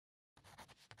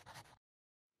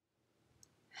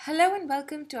Hello and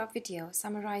welcome to our video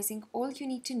summarizing all you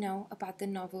need to know about the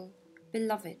novel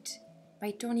Beloved by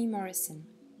Toni Morrison.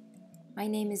 My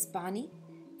name is Bani,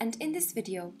 and in this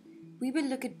video we will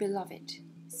look at Beloved,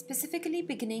 specifically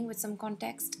beginning with some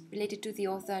context related to the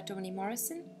author Toni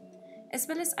Morrison, as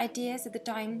well as ideas at the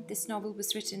time this novel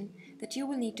was written that you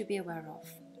will need to be aware of.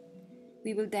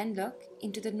 We will then look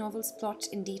into the novel's plot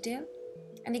in detail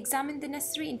and examine the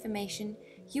necessary information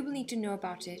you will need to know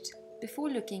about it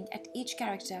before looking at each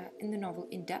character in the novel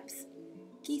in depth,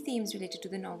 key themes related to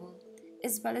the novel,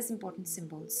 as well as important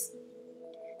symbols.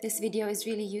 This video is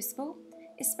really useful,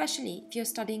 especially if you're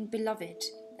studying Beloved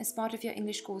as part of your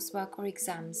English coursework or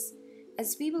exams,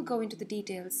 as we will go into the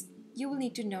details you will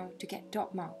need to know to get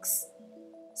top marks.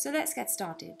 So let's get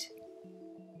started.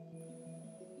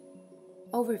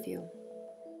 Overview.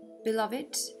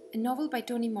 Beloved, a novel by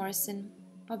Toni Morrison,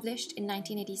 published in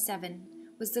 1987,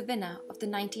 was the winner of the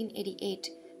 1988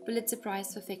 Pulitzer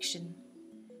Prize for Fiction.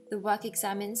 The work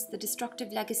examines the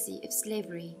destructive legacy of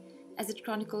slavery as it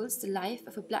chronicles the life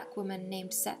of a black woman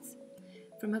named Seth,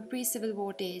 from her pre-Civil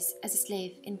War days as a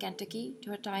slave in Kentucky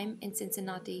to her time in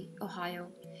Cincinnati,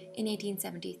 Ohio, in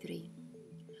 1873.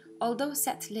 Although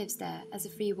Seth lives there as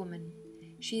a free woman,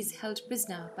 she is held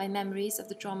prisoner by memories of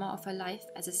the trauma of her life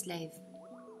as a slave.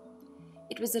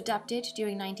 It was adapted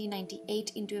during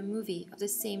 1998 into a movie of the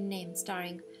same name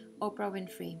starring Oprah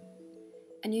Winfrey.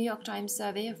 A New York Times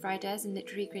survey of writers and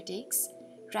literary critics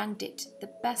ranked it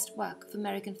the best work of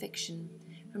American fiction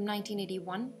from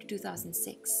 1981 to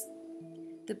 2006.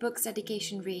 The book's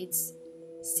dedication reads,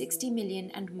 60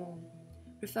 million and more,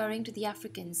 referring to the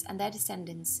Africans and their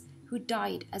descendants who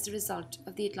died as a result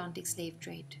of the Atlantic slave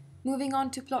trade. Moving on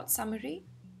to plot summary.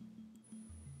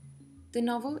 The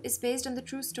novel is based on the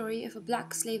true story of a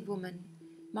black slave woman,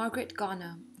 Margaret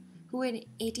Garner, who in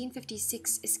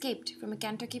 1856 escaped from a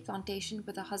Kentucky plantation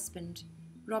with her husband,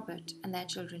 Robert, and their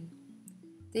children.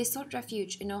 They sought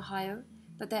refuge in Ohio,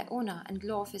 but their owner and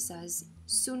law officers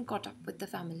soon caught up with the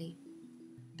family.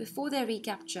 Before their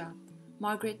recapture,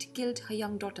 Margaret killed her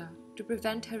young daughter to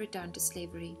prevent her return to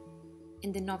slavery.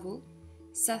 In the novel,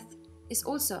 Seth is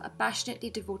also a passionately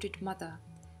devoted mother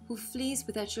who flees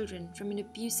with her children from an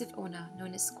abusive owner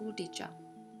known as schoolteacher.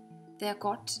 They are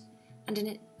caught, and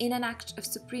in an act of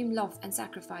supreme love and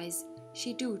sacrifice,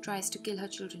 she too tries to kill her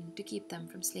children to keep them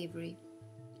from slavery.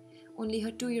 Only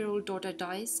her 2-year-old daughter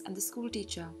dies, and the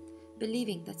schoolteacher,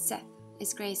 believing that Seth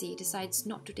is crazy, decides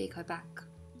not to take her back.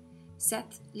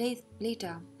 Seth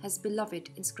later has Beloved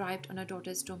inscribed on her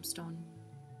daughter's tombstone.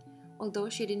 Although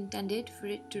she had intended for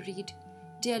it to read,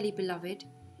 Dearly Beloved,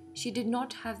 she did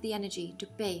not have the energy to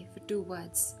pay for 2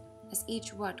 words, as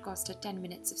each word cost her 10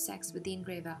 minutes of sex with the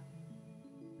engraver.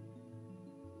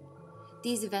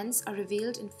 These events are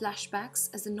revealed in flashbacks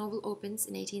as the novel opens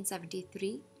in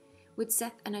 1873, with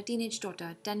Seth and her teenage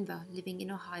daughter Denver living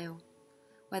in Ohio,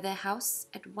 where their house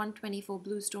at 124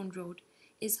 Bluestone Road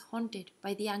is haunted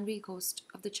by the angry ghost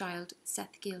of the child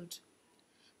Seth killed.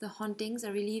 The hauntings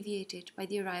are alleviated by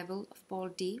the arrival of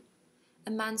Paul D., a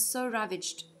man so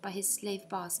ravaged by his slave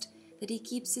past that he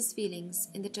keeps his feelings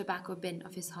in the tobacco bin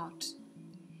of his heart.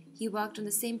 He worked on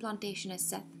the same plantation as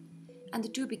Seth, and the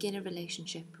two begin a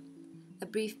relationship. A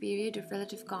brief period of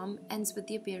relative calm ends with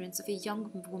the appearance of a young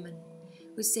woman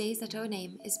who says that her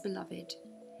name is Beloved.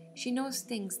 She knows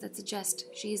things that suggest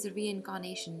she is a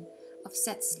reincarnation of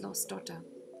Seth's lost daughter.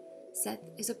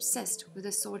 Seth is obsessed with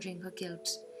assuaging her guilt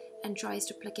and tries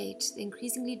to placate the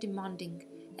increasingly demanding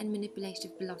and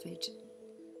manipulative Beloved.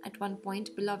 At one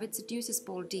point, Beloved seduces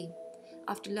Paul D.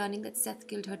 After learning that Seth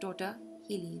killed her daughter,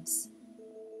 he leaves.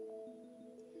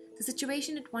 The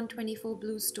situation at 124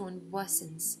 Bluestone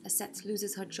worsens as Seth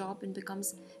loses her job and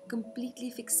becomes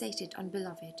completely fixated on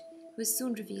Beloved, who is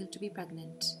soon revealed to be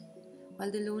pregnant.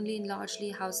 While the lonely and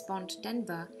largely housebound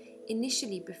Denver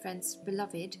initially befriends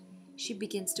Beloved, she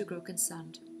begins to grow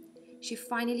concerned. She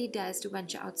finally dares to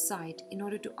venture outside in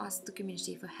order to ask the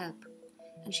community for help,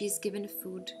 and she is given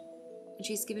food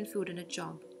and a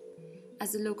job.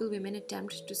 As the local women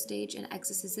attempt to stage an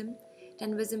exorcism,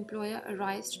 Denver's employer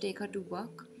arrives to take her to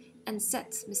work, and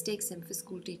Seth mistakes him for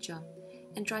schoolteacher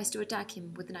and tries to attack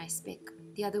him with an ice pick.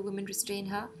 The other women restrain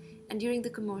her, and during the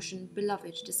commotion,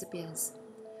 Beloved disappears.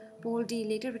 Paul D.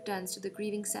 later returns to the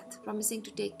grieving Seth, promising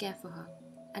to take care for her,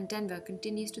 and Denver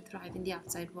continues to thrive in the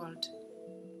outside world.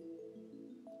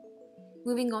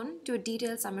 Moving on to a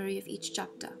detailed summary of each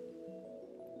chapter.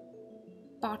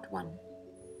 Part 1.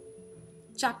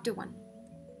 Chapter 1.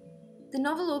 The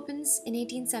novel opens in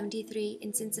 1873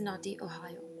 in Cincinnati,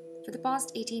 Ohio. For the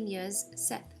past 18 years,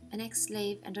 Seth, an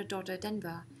ex-slave, and her daughter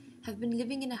Denver have been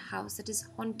living in a house that is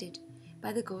haunted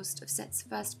by the ghost of Seth's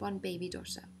firstborn baby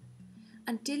daughter.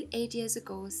 Until 8 years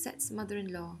ago, Seth's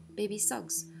mother-in-law, baby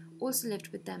Suggs, also lived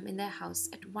with them in their house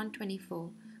at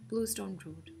 124 Bluestone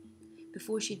Road.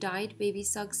 Before she died, baby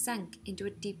Suggs sank into a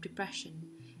deep depression,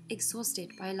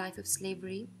 exhausted by a life of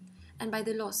slavery and by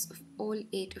the loss of all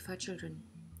 8 of her children.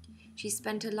 She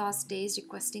spent her last days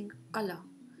requesting colour,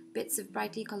 bits of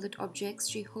brightly coloured objects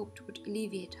she hoped would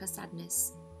alleviate her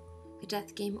sadness. Her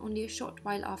death came only a short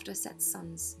while after Seth's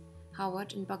sons,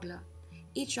 Howard and Bugler,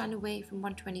 each ran away from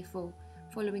 124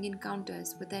 following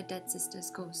encounters with their dead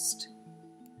sister's ghost.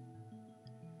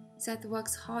 Seth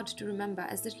works hard to remember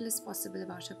as little as possible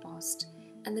about her past,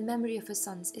 and the memory of her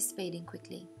sons is fading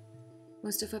quickly.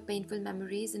 Most of her painful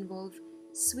memories involve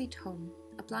Sweet Home,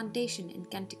 a plantation in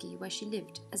Kentucky where she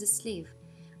lived as a slave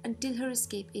until her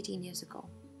escape 18 years ago.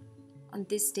 On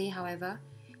this day, however,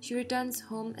 she returns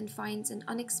home and finds an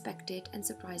unexpected and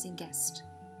surprising guest,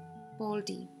 Paul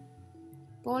D.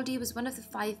 Paul D was one of the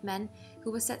 5 men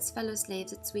who were Seth's fellow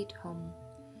slaves at Sweet Home.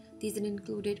 These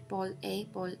included Paul A,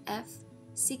 Paul F,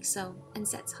 Sixo, and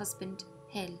Seth's husband,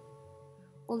 Hale.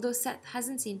 Although Seth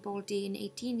hasn't seen Paul D in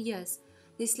 18 years,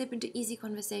 they slip into easy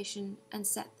conversation and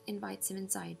Seth invites him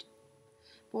inside.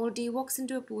 Paul D walks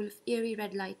into a pool of eerie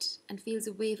red light and feels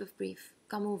a wave of grief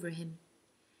come over him.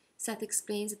 Seth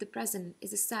explains that the present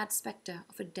is a sad spectre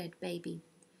of a dead baby,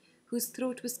 whose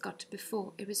throat was cut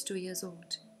before it was 2 years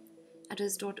old. At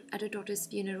her daughter's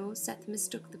funeral, Seth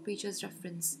mistook the preacher's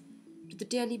reference to the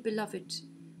dearly beloved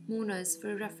mourners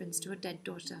for a reference to her dead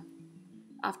daughter.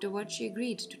 Afterwards, she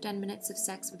agreed to 10 minutes of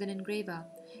sex with an engraver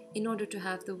in order to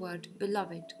have the word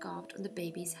beloved carved on the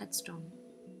baby's headstone.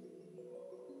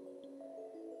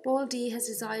 Paul D has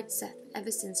desired Seth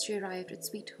ever since she arrived at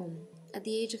Sweet Home at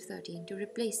the age of 13 to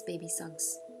replace baby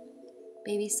Suggs.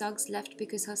 Baby Suggs left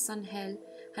because her son Hale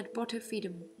had bought her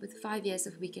freedom with 5 years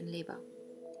of weekend labor.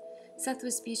 Seth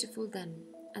was beautiful then,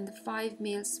 and the 5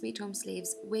 male Sweet Home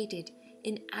slaves waited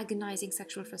in agonizing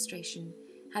sexual frustration,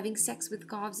 having sex with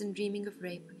calves and dreaming of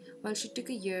rape, while she took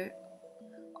a year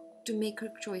to make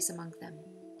her choice among them.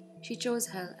 She chose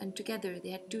Hale, and together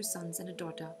they had 2 sons and a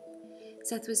daughter.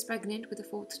 Seth was pregnant with the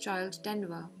 4th child,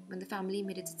 Denver, when the family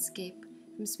made its escape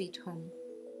from Sweet Home.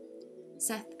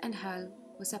 Seth and Hale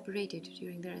were separated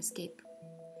during their escape.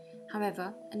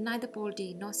 However, and neither Paul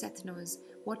D nor Seth knows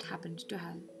what happened to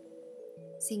Hale.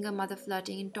 Seeing her mother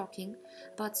flirting and talking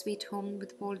about Sweet Home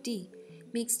with Paul D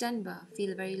makes Denver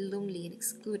feel very lonely and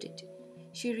excluded.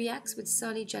 She reacts with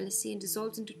surly jealousy and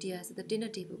dissolves into tears at the dinner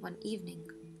table one evening.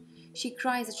 She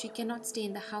cries that she cannot stay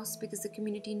in the house because the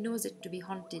community knows it to be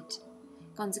haunted.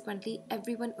 Consequently,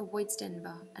 everyone avoids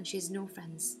Denver and she has no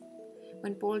friends.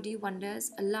 When Paul D wonders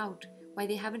aloud why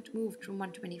they haven't moved from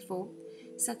 124,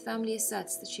 Seth's family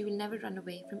asserts that she will never run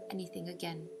away from anything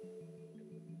again.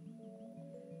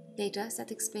 Later,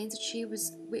 Seth explains that she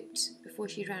was whipped before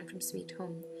she ran from Sweet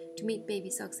Home to meet baby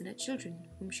Suggs and her children,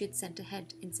 whom she had sent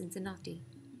ahead in Cincinnati.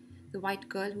 The white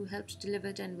girl who helped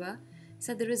deliver Denver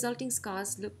said the resulting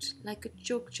scars looked like a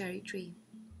choke cherry tree.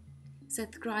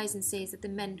 Seth cries and says that the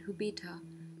men who beat her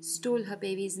stole her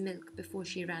baby's milk before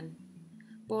she ran.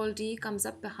 Paul D comes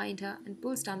up behind her and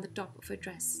pulls down the top of her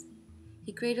dress.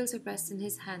 He cradles her breasts in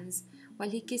his hands while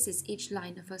he kisses each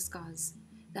line of her scars.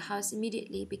 The house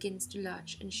immediately begins to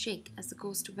lurch and shake as the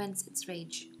ghost vents its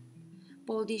rage.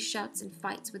 Paul D shouts and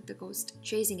fights with the ghost,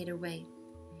 chasing it away.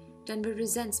 Denver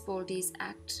resents Paul D's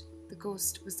act. The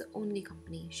ghost was the only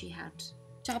company she had.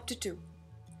 Chapter 2.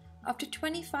 After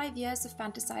 25 years of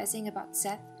fantasizing about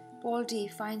Seth, Paul D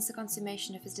finds the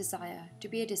consummation of his desire to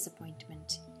be a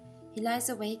disappointment. He lies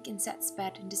awake in Seth's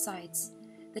bed and decides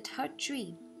that her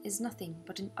tree is nothing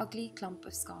but an ugly clump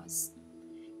of scars.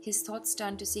 His thoughts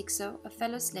turn to Sixo, a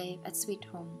fellow slave at Sweet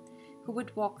Home, who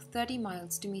would walk 30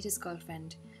 miles to meet his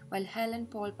girlfriend, while Hale and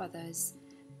Paul brothers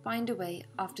pined away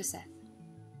after Seth.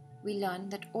 We learn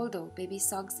that although baby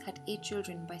Suggs had 8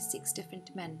 children by 6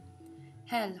 different men,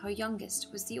 Hale, her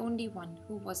youngest, was the only one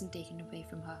who wasn't taken away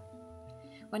from her.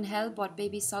 When Hale bought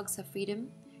baby Suggs her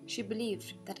freedom, she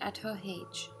believed that at her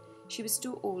age, she was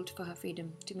too old for her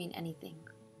freedom to mean anything.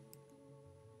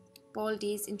 Paul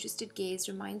D's interested gaze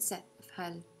reminds Seth of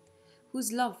Hale,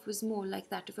 whose love was more like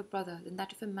that of a brother than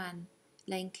that of a man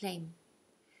laying claim.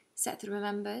 Seth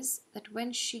remembers that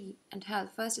when she and Hale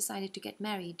first decided to get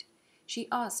married, she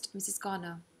asked Mrs.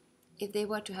 Garner if they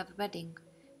were to have a wedding,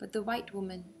 but the white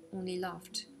woman only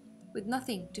laughed. With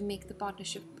nothing to make the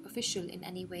partnership official in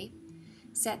any way,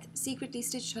 Seth secretly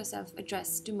stitched herself a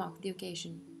dress to mark the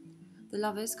occasion. The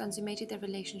lovers consummated their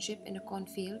relationship in a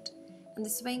cornfield, and the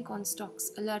swaying corn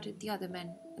stalks alerted the other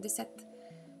men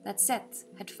that Seth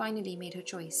had finally made her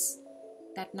choice.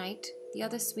 That night, the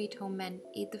other Sweet Home men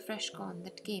ate the fresh corn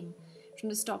that came from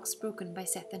the stalks broken by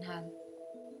Seth and Hale.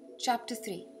 Chapter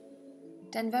 3.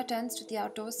 Denver turns to the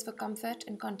outdoors for comfort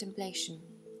and contemplation.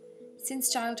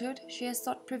 Since childhood, she has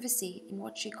sought privacy in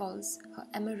what she calls her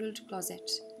emerald closet,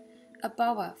 a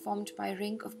bower formed by a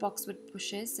ring of boxwood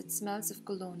bushes that smells of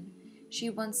cologne she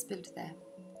once built there.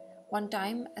 One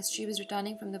time, as she was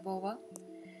returning from the bower,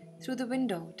 through the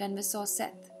window, Denver saw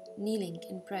Seth kneeling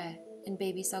in prayer in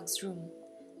baby Sug's room.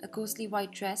 A ghostly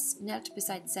white dress knelt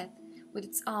beside Seth with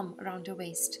its arm around her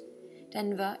waist.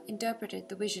 Denver interpreted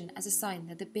the vision as a sign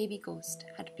that the baby ghost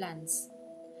had plans.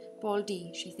 Paul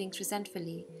D., she thinks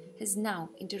resentfully, has now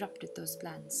interrupted those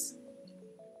plans.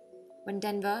 When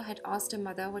Denver had asked her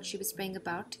mother what she was praying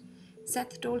about,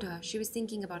 Seth told her she was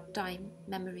thinking about time,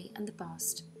 memory, and the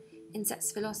past. In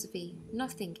Seth's philosophy,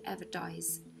 nothing ever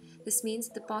dies. This means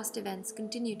the past events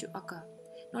continue to occur,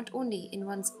 not only in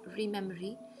one's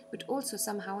rememory, but also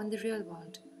somehow in the real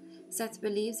world. Seth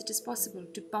believes it is possible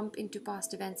to bump into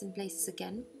past events and places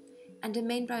again, and her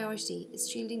main priority is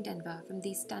shielding Denver from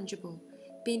these tangible,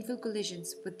 painful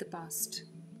collisions with the past.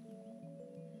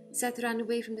 Seth ran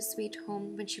away from the sweet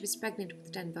home when she was pregnant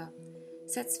with Denver.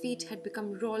 Seth's feet had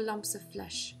become raw lumps of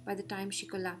flesh by the time she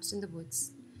collapsed in the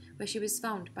woods, where she was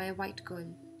found by a white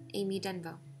girl, Amy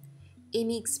Denver.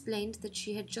 Amy explained that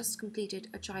she had just completed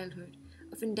a childhood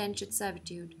of indentured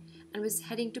servitude and was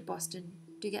heading to Boston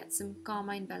to get some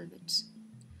carmine velvet.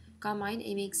 Carmine,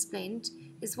 Amy explained,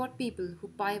 is what people who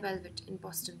buy velvet in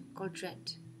Boston call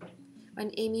dread.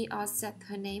 When Amy asked Seth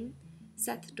her name,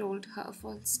 Seth told her a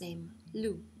false name,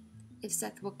 Lou. If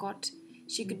Seth were caught,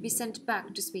 she could be sent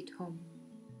back to sweet home.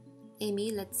 Amy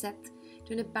led Seth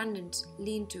to an abandoned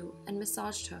lean-to and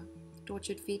massaged her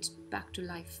tortured feet back to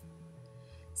life.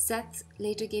 Seth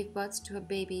later gave birth to her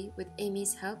baby with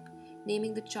Amy's help,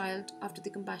 naming the child after the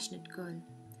compassionate girl.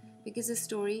 Because the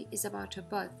story is about her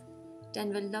birth,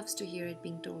 Denver loves to hear it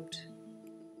being told.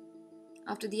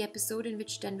 After the episode in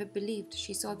which Denver believed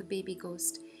she saw the baby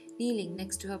ghost kneeling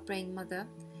next to her praying mother,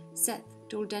 Seth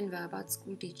told Denver about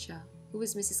schoolteacher, who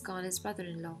was Mrs. Garner's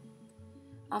brother-in-law.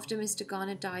 After Mr.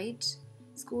 Garner died,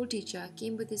 schoolteacher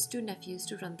came with his two nephews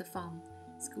to run the farm.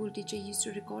 Schoolteacher used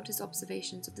to record his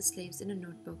observations of the slaves in a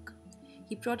notebook.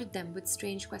 He prodded them with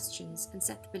strange questions, and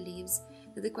Seth believes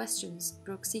that the questions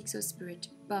broke Sixo's spirit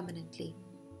permanently.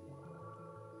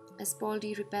 As Paul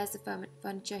D. repairs the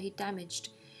furniture he damaged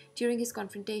during his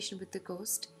confrontation with the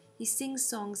ghost, he sings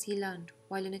songs he learned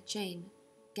while in a chain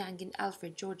gang in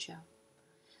Alfred, Georgia.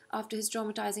 After his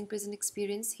traumatizing prison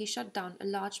experience, he shut down a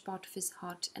large part of his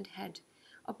heart and head,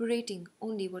 operating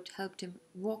only what helped him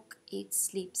walk, eat,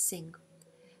 sleep, sing.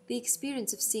 The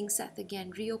experience of seeing Seth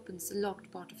again reopens the locked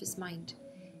part of his mind,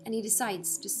 and he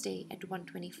decides to stay at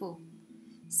 124.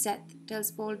 Seth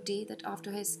tells Paul D. that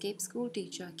after her escape,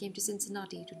 schoolteacher came to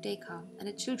Cincinnati to take her and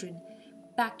her children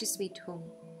back to sweet home.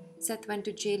 Seth went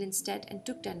to jail instead and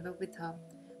took Denver with her.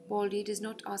 Paul D. does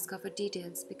not ask her for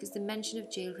details because the mention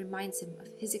of jail reminds him of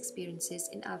his experiences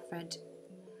in Alfred.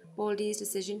 Paul D.'s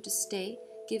decision to stay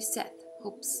gives Seth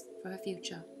hopes for her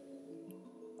future.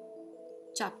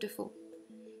 Chapter 4.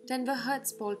 Denver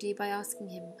hurts Paul D. by asking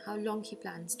him how long he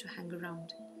plans to hang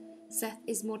around. Seth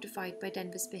is mortified by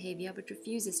Denver's behavior but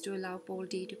refuses to allow Paul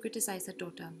D. to criticize her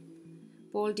daughter.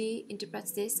 Paul D.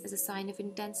 interprets this as a sign of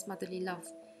intense motherly love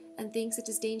and thinks it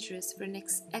is dangerous for an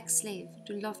ex-slave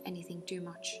to love anything too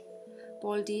much.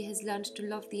 Paul D. has learned to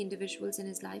love the individuals in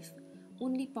his life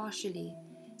only partially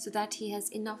so that he has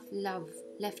enough love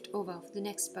left over for the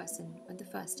next person when the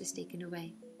first is taken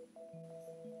away.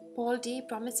 Paul D.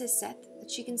 promises Seth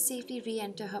that she can safely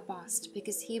re-enter her past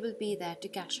because he will be there to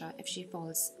catch her if she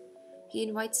falls. He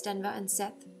invites Denver and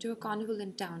Seth to a carnival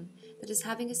in town that is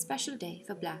having a special day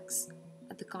for blacks.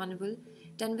 At the carnival,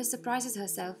 Denver surprises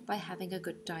herself by having a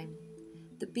good time.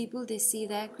 The people they see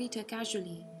there greet her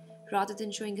casually, rather than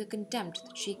showing her contempt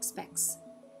that she expects.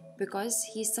 Because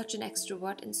he is such an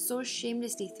extrovert and so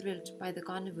shamelessly thrilled by the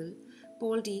carnival,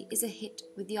 Paul D. is a hit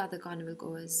with the other carnival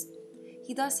goers.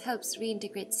 He thus helps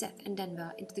reintegrate Seth and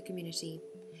Denver into the community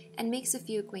and makes a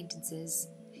few acquaintances.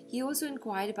 He also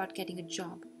inquired about getting a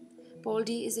job. Paul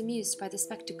D. is amused by the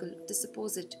spectacle of the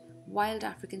supposed wild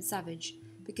African savage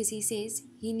because he says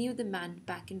he knew the man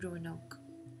back in Roanoke.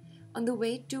 On the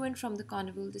way to and from the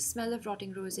carnival, the smell of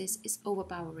rotting roses is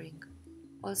overpowering.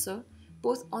 Also,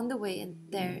 both on the way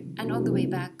there and on the way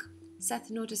back,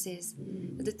 Seth notices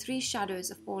that the three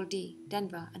shadows of Paul D.,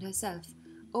 Denver, and herself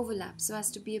overlap so as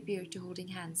to appear to holding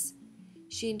hands.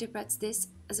 She interprets this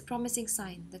as a promising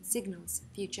sign that signals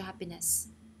future happiness.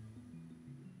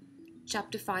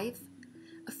 Chapter 5.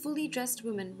 A fully dressed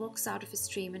woman walks out of a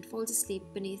stream and falls asleep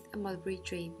beneath a mulberry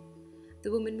tree.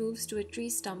 The woman moves to a tree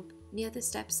stump near the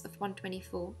steps of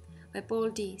 124, where Paul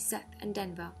D., Seth, and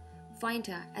Denver find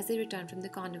her as they return from the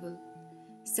carnival.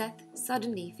 Seth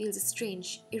suddenly feels a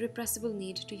strange, irrepressible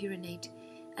need to urinate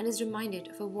and is reminded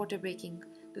of her water breaking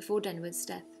before Denver's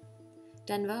death.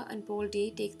 Denver and Paul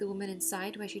D take the woman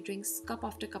inside where she drinks cup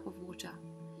after cup of water.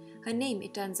 Her name,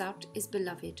 it turns out, is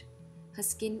Beloved. Her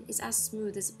skin is as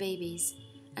smooth as a baby's,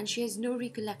 and she has no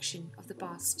recollection of the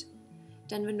past.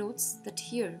 Denver notes that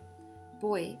here,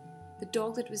 Boy, the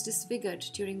dog that was disfigured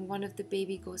during one of the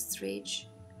baby ghost's rage,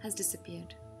 has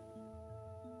disappeared.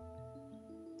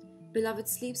 Beloved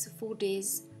sleeps for 4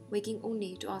 days, waking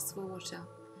only to ask for water.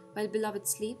 While Beloved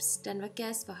sleeps, Denver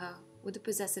cares for her with a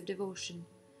possessive devotion.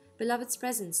 Beloved's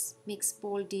presence makes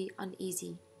Paul D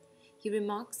uneasy. He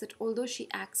remarks that although she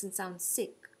acts and sounds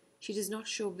sick, she does not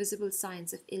show visible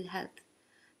signs of ill health.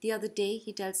 The other day,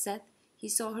 he tells Seth he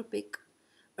saw her pick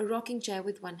a rocking chair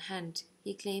with one hand.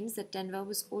 He claims that Denver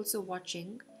was also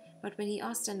watching, but when he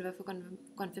asks Denver for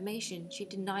confirmation, she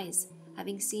denies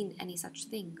having seen any such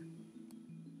thing.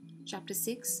 Chapter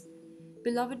 6.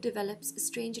 Beloved develops a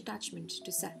strange attachment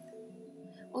to Seth.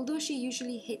 Although she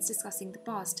usually hates discussing the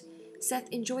past, Seth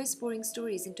enjoys pouring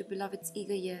stories into Beloved's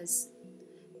eager ears.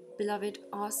 Beloved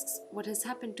asks what has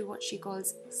happened to what she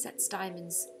calls Seth's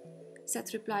diamonds.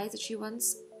 Seth replies that she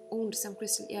once owned some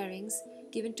crystal earrings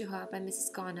given to her by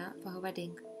Mrs. Garner for her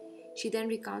wedding. She then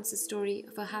recounts the story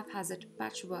of a haphazard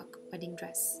patchwork wedding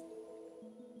dress.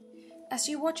 As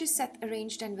she watches Seth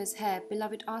arrange Denver's hair,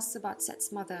 Beloved asks about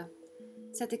Seth's mother.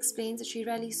 Seth explains that she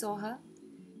rarely saw her.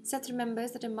 Seth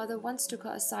remembers that her mother once took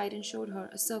her aside and showed her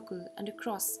a circle and a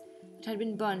cross that had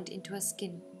been burned into her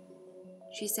skin.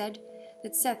 She said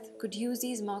that Seth could use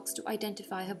these marks to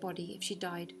identify her body if she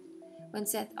died. When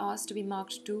Seth asked to be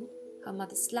marked too, her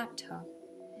mother slapped her.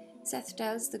 Seth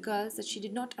tells the girls that she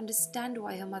did not understand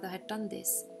why her mother had done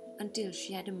this until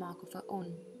she had a mark of her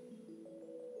own.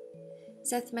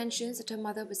 Seth mentions that her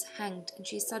mother was hanged and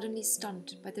she is suddenly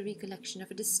stunned by the recollection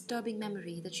of a disturbing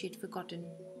memory that she had forgotten.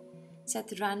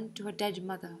 Seth ran to her dead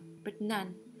mother, but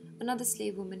Nan, another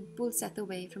slave woman, pulled Seth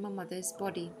away from her mother's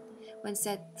body when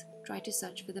Seth tried to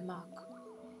search for the mark.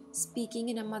 Speaking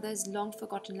in her mother's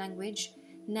long-forgotten language,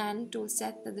 Nan told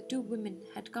Seth that the two women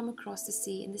had come across the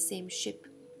sea in the same ship.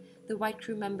 The white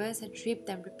crew members had raped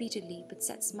them repeatedly, but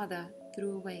Seth's mother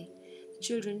threw away the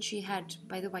children she had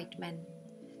by the white men.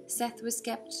 Seth was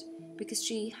kept because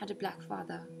she had a black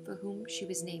father, for whom she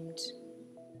was named.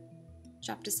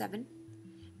 Chapter 7.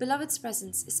 Beloved's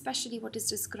presence, especially what is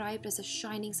described as a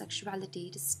shining sexuality,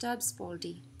 disturbs Paul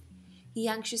D. He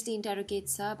anxiously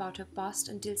interrogates her about her past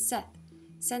until Seth,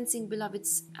 sensing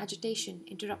Beloved's agitation,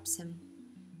 interrupts him.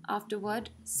 Afterward,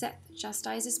 Seth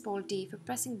chastises Paul D for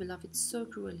pressing Beloved so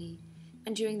cruelly,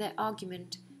 and during their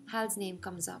argument, Hal's name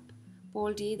comes up.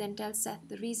 Paul D then tells Seth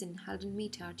the reason Hal didn't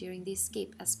meet her during the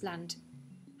escape as planned.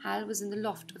 Hal was in the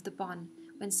loft of the barn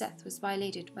when Seth was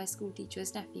violated by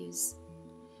schoolteacher's nephews.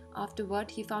 Afterward,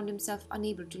 he found himself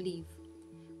unable to leave.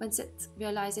 When Seth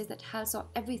realizes that Hal saw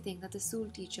everything that the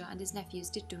schoolteacher and his nephews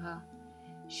did to her,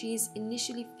 she is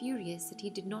initially furious that he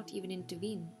did not even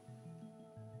intervene.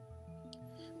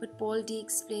 But Paul D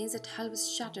explains that Hal was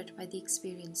shattered by the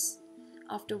experience.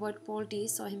 Afterward, Paul D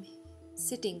saw him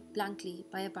sitting blankly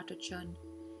by a butter churn.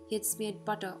 He had smeared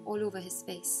butter all over his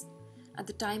face. At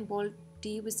the time, Paul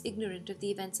D was ignorant of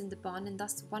the events in the barn and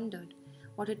thus wondered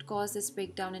what had caused this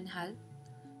breakdown in Hal.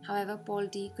 However, Paul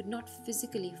D could not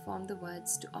physically form the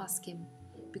words to ask him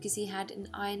because he had an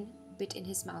iron bit in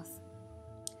his mouth.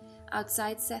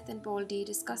 Outside, Seth and Paul D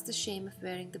discuss the shame of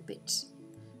wearing the bit.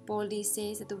 Paul D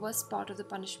says that the worst part of the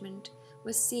punishment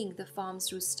was seeing the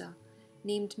farm's rooster,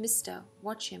 named Mr.,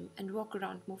 watch him and walk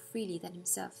around more freely than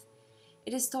himself.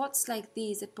 It is thoughts like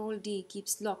these that Paul D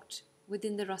keeps locked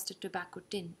within the rusted tobacco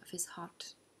tin of his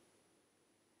heart.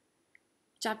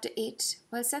 Chapter 8.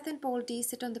 While Seth and Paul D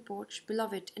sit on the porch,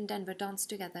 Beloved and Denver dance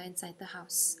together inside the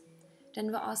house.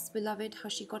 Denver asks Beloved how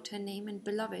she got her name, and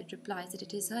Beloved replies that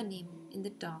it is her name in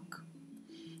the dark.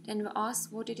 Denver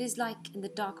asks what it is like in the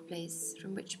dark place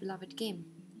from which Beloved came.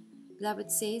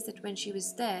 Beloved says that when she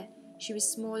was there, she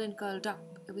was small and curled up.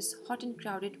 It was hot and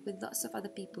crowded with lots of other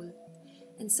people,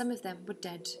 and some of them were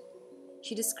dead.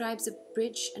 She describes a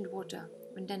bridge and water.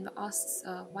 When Denver asks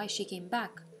her why she came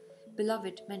back,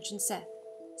 Beloved mentions Seth,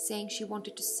 saying she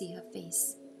wanted to see her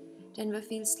face. Denver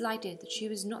feels slighted that she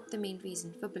was not the main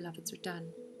reason for Beloved's return.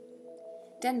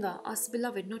 Denver asks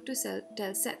Beloved not to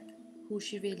tell Seth who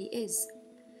she really is.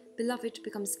 Beloved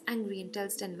becomes angry and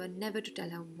tells Denver never to tell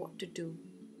her what to do.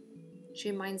 She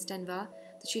reminds Denver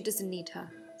that she doesn't need her.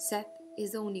 Seth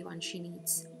is the only one she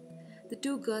needs. The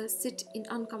two girls sit in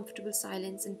uncomfortable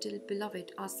silence until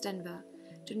Beloved asks Denver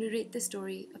to narrate the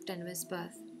story of Denver's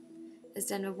birth. As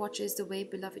Denver watches the way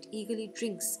Beloved eagerly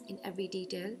drinks in every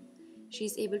detail, she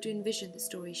is able to envision the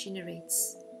story she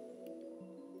narrates.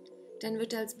 Denver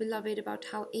tells Beloved about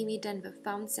how Amy Denver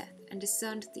found Seth and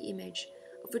discerned the image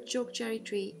of a chokecherry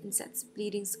tree in Seth's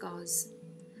bleeding scars.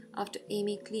 After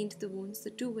Amy cleaned the wounds, the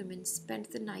two women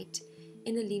spent the night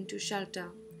in a lean-to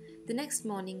shelter. The next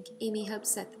morning, Amy helped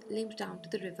Seth limp down to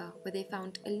the river where they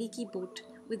found a leaky boat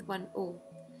with one oar.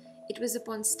 It was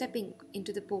upon stepping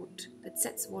into the boat that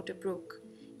Seth's water broke.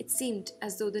 It seemed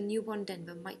as though the newborn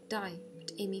Denver might die,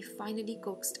 but Amy finally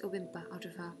coaxed a whimper out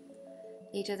of her.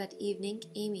 Later that evening,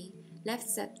 Amy left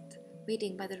Seth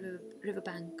waiting by the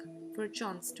riverbank for a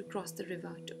chance to cross the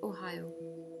river to Ohio.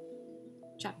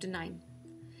 Chapter 9.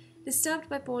 Disturbed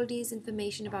by Paul D's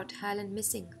information about Helen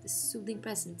missing the soothing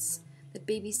presence that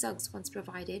baby Suggs once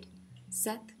provided,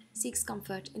 Seth seeks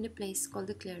comfort in a place called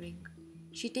the Clearing.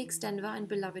 She takes Denver and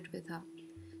Beloved with her.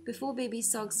 Before baby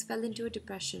Suggs fell into a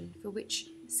depression for which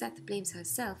Seth blames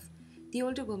herself, the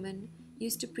older woman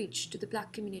used to preach to the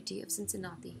black community of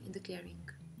Cincinnati in the Clearing.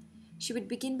 She would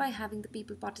begin by having the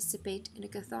people participate in a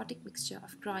cathartic mixture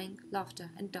of crying,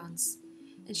 laughter, and dance,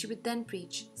 and she would then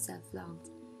preach self-love.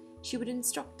 She would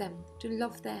instruct them to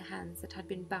love their hands that had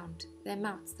been bound, their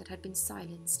mouths that had been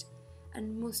silenced,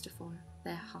 and most of all,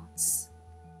 their hearts.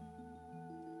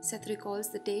 Seth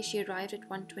recalls the day she arrived at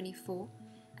 124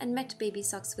 and met baby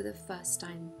Suggs for the first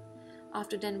time.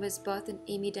 After Denver's birth and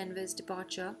Amy Denver's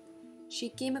departure, she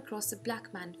came across a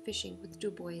black man fishing with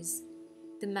two boys.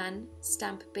 The man,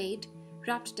 stamp paid,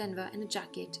 wrapped Denver in a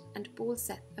jacket and pulled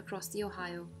Seth across the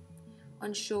Ohio.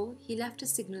 On shore, he left a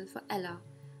signal for Ella,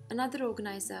 another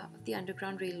organizer of the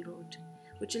Underground Railroad,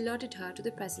 which alerted her to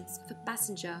the presence of a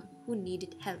passenger who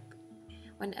needed help.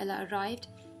 When Ella arrived,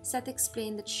 Seth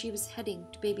explained that she was heading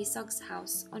to baby Suggs'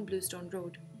 house on Bluestone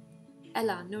Road.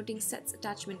 Ella, noting Seth's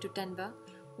attachment to Denver,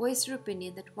 voiced her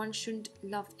opinion that one shouldn't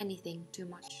love anything too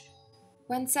much.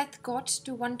 When Seth got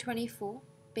to 124,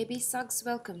 baby Suggs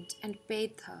welcomed and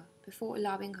bathed her before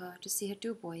allowing her to see her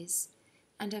two boys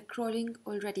and her crawling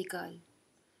already girl.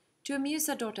 To amuse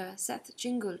her daughter, Seth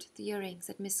jingled the earrings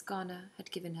that Miss Garner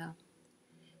had given her.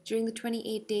 During the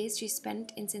 28 days she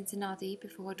spent in Cincinnati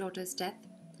before her daughter's death,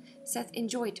 Seth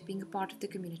enjoyed being a part of the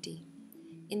community.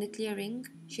 In the Clearing,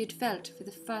 she had felt for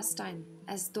the first time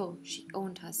as though she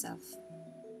owned herself.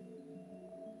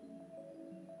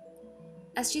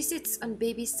 As she sits on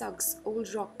baby Suggs'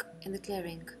 old rock in the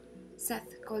Clearing,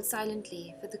 Seth calls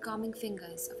silently for the calming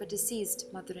fingers of her deceased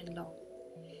mother-in-law.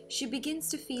 She begins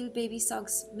to feel baby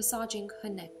Suggs massaging her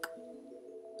neck,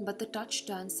 but the touch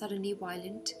turns suddenly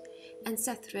violent and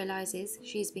Seth realizes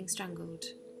she is being strangled.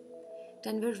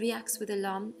 Denver reacts with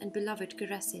alarm and Beloved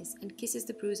caresses and kisses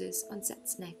the bruises on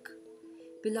Seth's neck.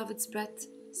 Beloved's breath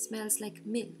smells like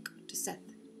milk to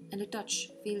Seth, and a touch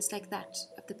feels like that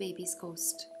of the baby's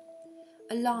ghost.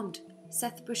 Alarmed,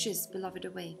 Seth pushes Beloved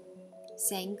away,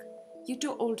 saying, "You're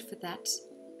too old for that."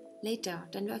 Later,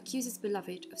 Denver accuses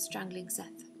Beloved of strangling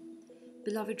Seth.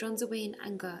 Beloved runs away in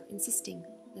anger, insisting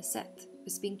that Seth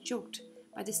was being choked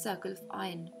by the circle of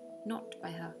iron, not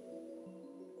by her.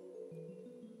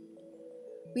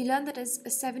 We learn that as a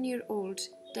 7-year-old,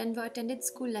 Denver attended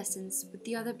school lessons with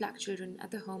the other black children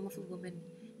at the home of a woman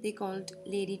they called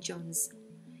Lady Jones.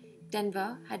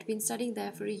 Denver had been studying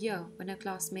there for a year when her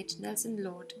classmate Nelson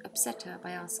Lord upset her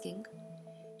by asking,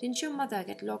 "Didn't your mother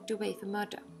get locked away for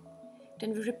murder?"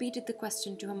 Denver repeated the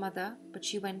question to her mother, but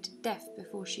she went deaf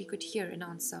before she could hear an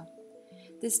answer.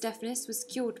 This deafness was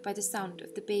cured by the sound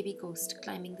of the baby ghost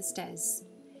climbing the stairs.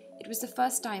 It was the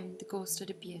first time the ghost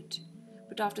had appeared,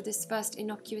 but after this first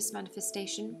innocuous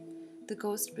manifestation, the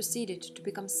ghost proceeded to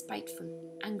become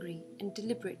spiteful, angry, and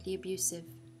deliberately abusive.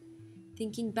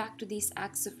 Thinking back to these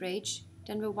acts of rage,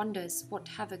 Denver wonders what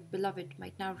havoc Beloved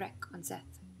might now wreak on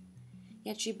Seth.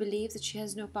 Yet she believes that she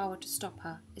has no power to stop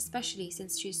her, especially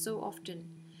since she so often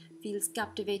feels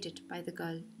captivated by the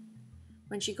girl.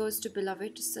 When she goes to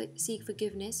Beloved to seek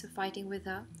forgiveness for fighting with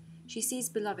her, she sees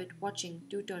Beloved watching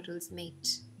two turtles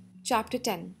mate. Chapter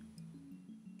 10.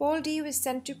 Paul D. was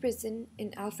sent to prison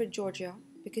in Alfred, Georgia,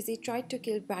 because he tried to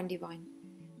kill Brandywine,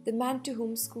 the man to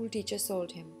whom school teacher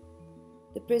sold him.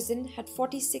 The prison had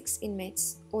 46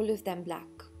 inmates, all of them black.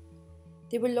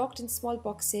 They were locked in small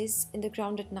boxes in the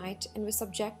ground at night and were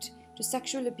subject to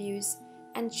sexual abuse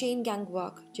and chain gang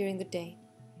work during the day.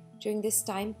 During this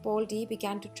time, Paul D.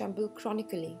 began to tremble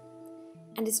chronically,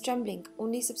 and his trembling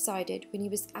only subsided when he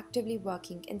was actively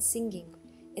working and singing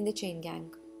in the chain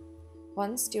gang.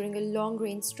 Once, during a long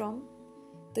rainstorm,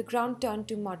 the ground turned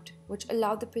to mud, which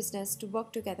allowed the prisoners to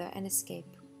work together and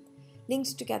escape.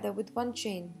 Linked together with one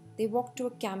chain, they walked to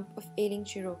a camp of ailing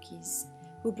Cherokees,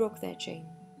 who broke their chain.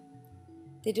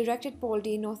 They directed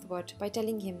Poldy northward by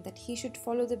telling him that he should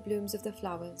follow the blooms of the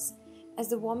flowers as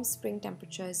the warm spring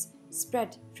temperatures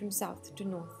spread from south to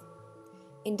north.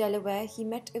 In Delaware, he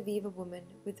met a weaver woman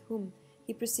with whom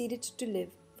he proceeded to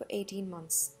live for 18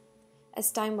 months.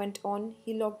 As time went on,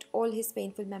 he logged all his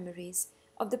painful memories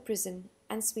of the prison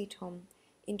and sweet home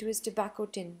into his tobacco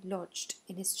tin lodged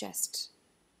in his chest.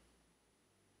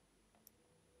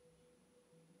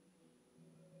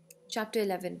 Chapter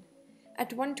 11.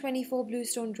 At 124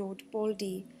 Bluestone Road, Paul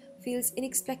D. feels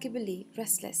inexplicably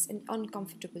restless and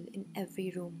uncomfortable in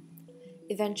every room.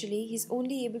 Eventually, he's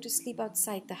only able to sleep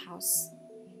outside the house.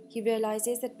 He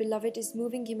realizes that Beloved is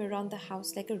moving him around the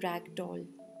house like a rag doll.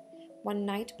 One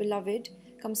night, Beloved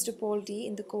comes to Paul D.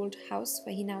 in the cold house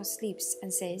where he now sleeps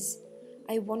and says,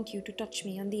 "I want you to touch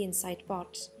me on the inside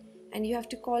part, and you have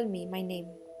to call me my name."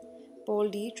 Paul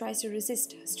D. tries to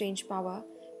resist her strange power,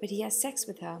 but he has sex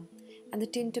with her, and the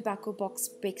tin tobacco box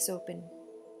breaks open.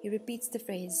 He repeats the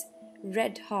phrase,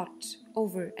 "Red Heart,"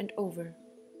 over and over.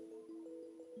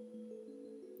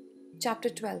 Chapter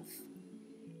 12.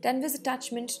 Denver's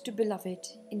attachment to Beloved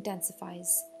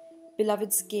intensifies.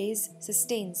 Beloved's gaze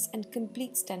sustains and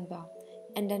completes Denver,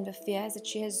 and Denver fears that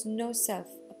she has no self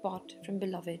apart from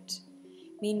Beloved.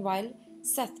 Meanwhile,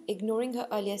 Seth, ignoring her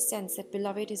earlier sense that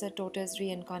Beloved is her daughter's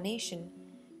reincarnation,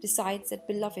 decides that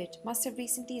Beloved must have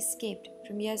recently escaped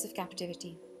from years of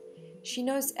captivity. She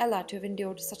knows Ella to have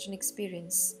endured such an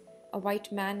experience. A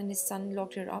white man and his son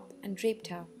locked her up and raped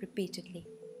her repeatedly.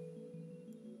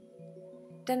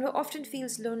 Denver often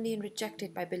feels lonely and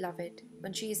rejected by Beloved.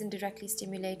 When she isn't directly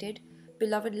stimulated,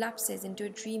 Beloved lapses into a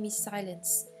dreamy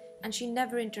silence, and she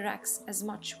never interacts as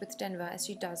much with Denver as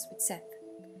she does with Seth.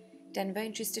 Denver,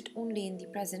 interested only in the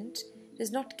present,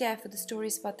 does not care for the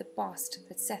stories about the past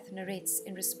that Seth narrates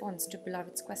in response to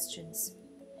Beloved's questions.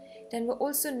 Denver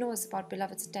also knows about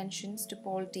Beloved's attentions to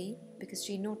Paul D. because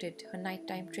she noted her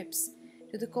nighttime trips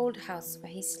to the cold house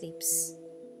where he sleeps.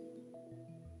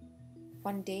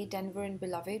 One day, Denver and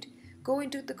Beloved go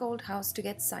into the cold house to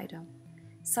get cider.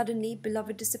 Suddenly,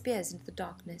 Beloved disappears into the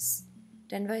darkness.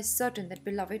 Denver is certain that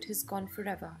Beloved has gone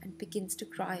forever and begins to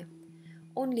cry,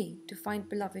 only to find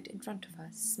Beloved in front of her,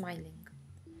 smiling.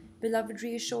 Beloved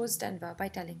reassures Denver by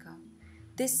telling her,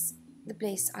 "This the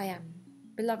place I am."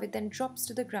 Beloved then drops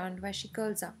to the ground where she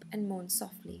curls up and moans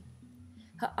softly.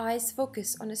 Her eyes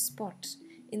focus on a spot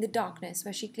in the darkness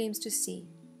where she claims to see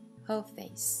her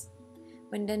face.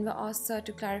 When Denver asks her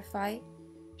to clarify,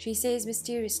 she says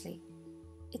mysteriously,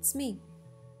 "It's me."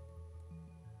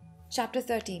 Chapter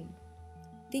 13.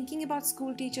 Thinking about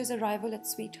school teacher's arrival at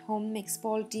Sweet Home makes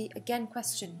Paul D. again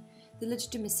question the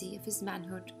legitimacy of his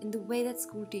manhood in the way that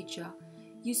school teacher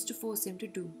used to force him to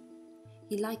do.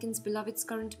 He likens Beloved's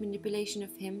current manipulation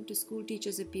of him to school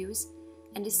teacher's abuse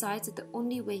and decides that the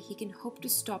only way he can hope to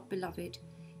stop Beloved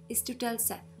is to tell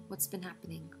Seth what's been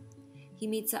happening. He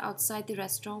meets her outside the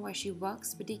restaurant where she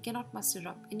works, but he cannot muster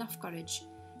up enough courage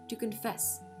to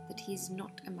confess that he is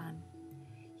not a man.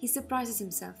 He surprises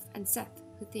himself and Seth,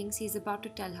 who thinks he is about to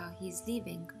tell her he is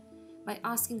leaving, by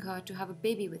asking her to have a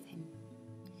baby with him.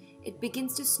 It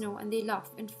begins to snow and they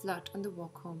laugh and flirt on the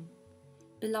walk home.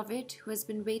 Beloved, who has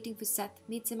been waiting for Seth,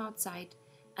 meets him outside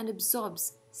and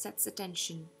absorbs Seth's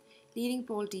attention, leaving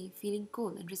Paul D. feeling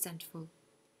cold and resentful.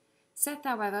 Seth,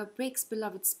 however, breaks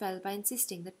Beloved's spell by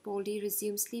insisting that Paul D.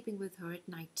 resume sleeping with her at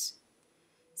night.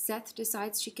 Seth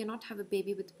decides she cannot have a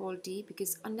baby with Paul D.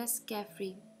 because unless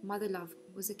carefree, mother love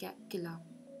was a killer.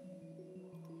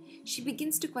 She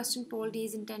begins to question Paul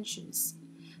D.'s intentions.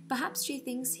 Perhaps she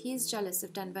thinks he is jealous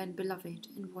of Denver and Beloved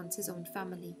and wants his own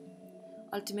family.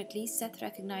 Ultimately, Seth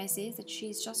recognizes that she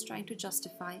is just trying to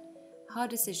justify her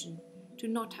decision to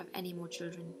not have any more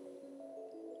children.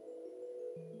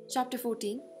 Chapter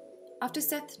 14. After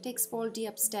Seth takes Paul D.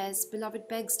 upstairs, Beloved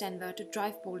begs Denver to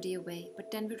drive Paul D. away,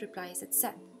 but Denver replies that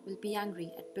Seth will be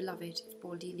angry at Beloved if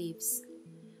Paul D. leaves.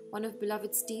 One of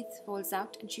Beloved's teeth falls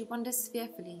out and she wonders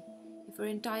fearfully if her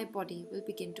entire body will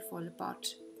begin to fall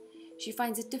apart. She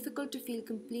finds it difficult to feel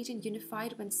complete and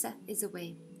unified when Seth is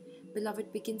away.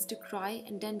 Beloved begins to cry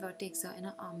and Denver takes her in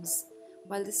her arms,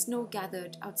 while the snow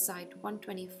gathered outside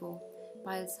 124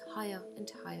 piles higher and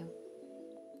higher.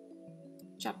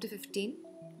 Chapter 15.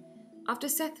 After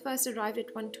Seth first arrived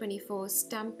at 124,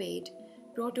 Stampede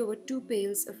brought over 2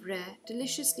 pails of rare,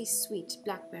 deliciously sweet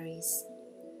blackberries.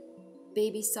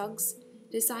 Baby Suggs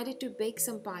decided to bake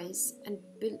some pies, and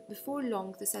before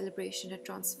long the celebration had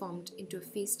transformed into a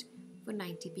feast for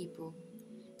 90 people.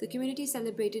 The community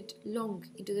celebrated long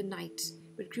into the night,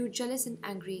 but grew jealous and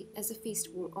angry as the feast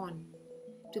wore on.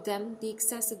 To them, the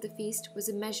excess of the feast was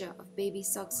a measure of Baby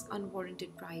Suggs'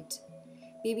 unwarranted pride.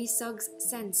 Baby Suggs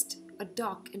sensed a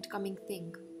dark and coming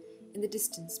thing in the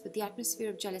distance, but the atmosphere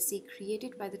of jealousy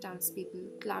created by the townspeople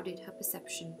clouded her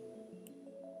perception.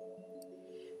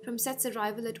 From Seth's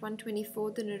arrival at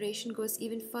 124, the narration goes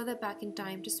even further back in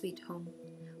time to Sweet Home.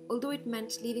 Although it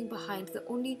meant leaving behind the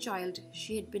only child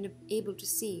she had been able to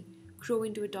see grow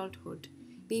into adulthood,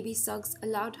 baby Suggs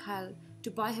allowed Hal to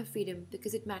buy her freedom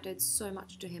because it mattered so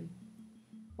much to him.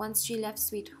 Once she left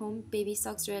Sweet Home, baby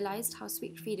Suggs realized how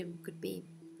sweet freedom could be.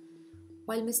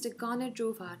 While Mr. Garner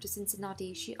drove her to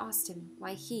Cincinnati, she asked him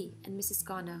why he and Mrs.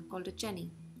 Garner called her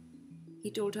Jenny.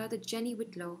 He told her that Jenny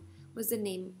Whitlow was the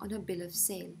name on her bill of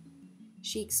sale.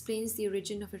 She explains the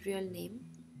origin of her real name.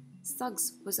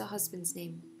 Suggs was her husband's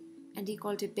name, and he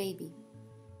called her Baby.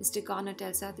 Mr. Garner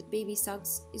tells her that Baby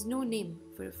Suggs is no name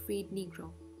for a freed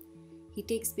Negro. He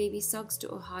takes Baby Suggs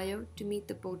to Ohio to meet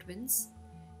the Bodwins,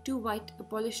 two white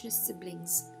abolitionist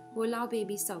siblings who allow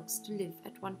Baby Suggs to live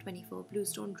at 124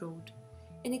 Bluestone Road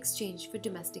in exchange for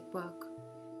domestic work.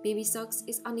 Baby Suggs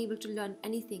is unable to learn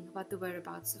anything about the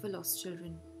whereabouts of her lost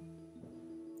children.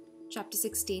 Chapter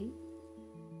 16.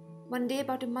 One day,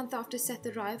 about a month after Seth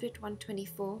arrived at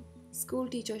 124, school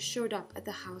teacher showed up at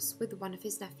the house with one of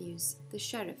his nephews, the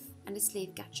sheriff, and a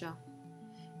slave catcher.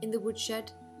 In the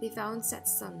woodshed, they found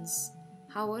Seth's sons,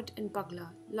 Howard and Bugler,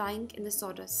 lying in the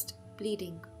sawdust,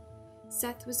 bleeding.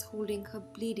 Seth was holding her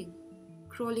bleeding,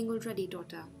 crawling already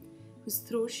daughter, whose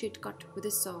throat she had cut with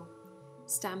a saw.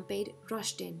 Stampede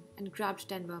rushed in and grabbed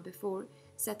Denver before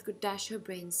Seth could dash her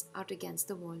brains out against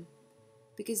the wall.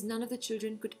 Because none of the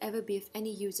children could ever be of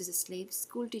any use as a slave,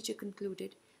 school teacher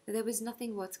concluded that there was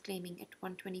nothing worth claiming at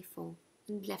 124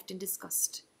 and left in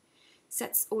disgust.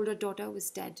 Seth's older daughter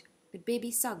was dead, but baby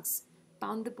Suggs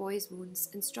bound the boy's wounds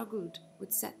and struggled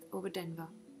with Seth over Denver.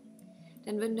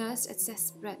 Denver nursed at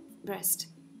Seth's breast,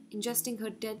 ingesting her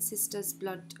dead sister's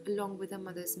blood along with her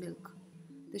mother's milk.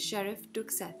 The sheriff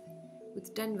took Seth,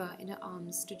 with Denver in her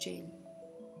arms, to jail.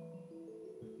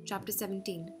 Chapter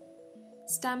 17.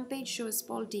 Stampede shows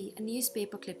Paul D a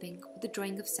newspaper clipping with a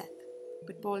drawing of Seth,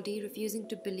 but Paul D, refusing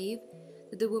to believe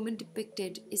that the woman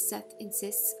depicted is Seth,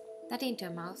 insists that ain't her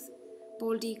mouth.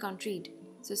 Paul D can't read,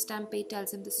 so Stampede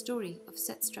tells him the story of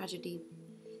Seth's tragedy.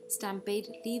 Stampede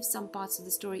leaves some parts of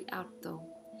the story out though.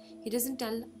 He doesn't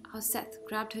tell how Seth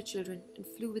grabbed her children and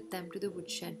flew with them to the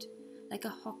woodshed, like a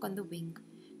hawk on the wing,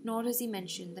 nor does he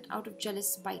mention that out of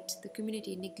jealous spite the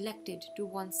community neglected to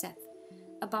warn Seth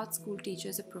about school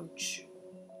teachers' approach.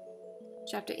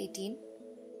 Chapter 18.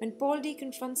 When Paul D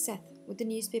confronts Seth with the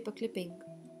newspaper clipping,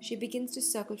 she begins to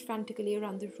circle frantically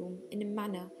around the room in a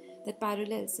manner that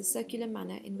parallels the circular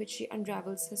manner in which she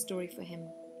unravels her story for him.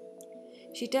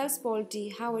 She tells Paul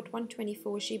D how at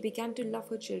 124 she began to love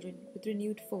her children with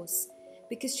renewed force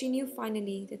because she knew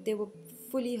finally that they were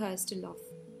fully hers to love.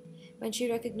 When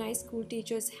she recognized school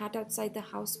teacher's hat outside the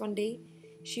house one day,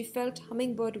 she felt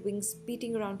hummingbird wings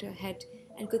beating around her head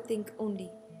and could think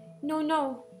only, "No,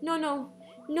 no, no, no,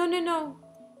 no, no, no."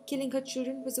 Killing her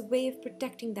children was a way of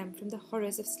protecting them from the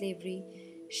horrors of slavery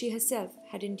she herself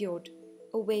had endured,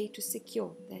 a way to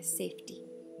secure their safety.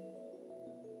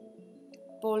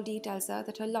 Paul D tells her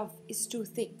that her love is too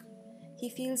thick. He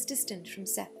feels distant from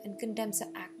Seth and condemns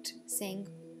her act, saying,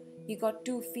 "You got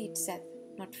 2 feet, Seth,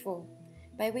 not 4,"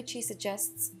 by which he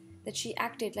suggests that she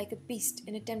acted like a beast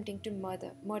in attempting to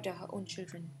murder her own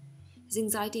children. His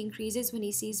anxiety increases when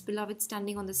he sees Beloved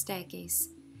standing on the staircase.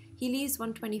 He leaves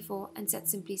 124 and Seth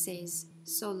simply says,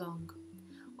 "So long."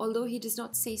 Although he does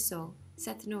not say so,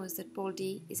 Seth knows that Paul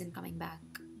D isn't coming back.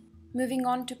 Moving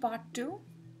on to part 2.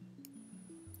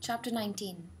 Chapter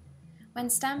 19. When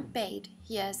Stampede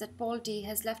hears that Paul D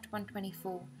has left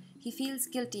 124, he feels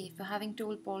guilty for having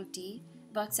told Paul D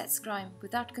about Seth's crime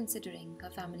without considering her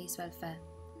family's welfare.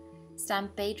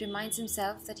 Stampede reminds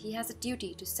himself that he has a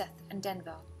duty to Seth and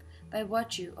Denver by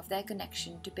virtue of their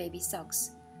connection to baby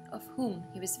Suggs, of whom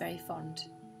he was very fond.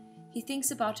 He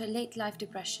thinks about her late life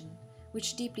depression,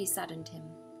 which deeply saddened him.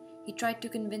 He tried to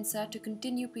convince her to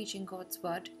continue preaching God's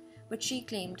word, but she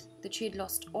claimed that she had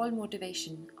lost all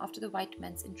motivation after the white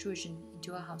men's intrusion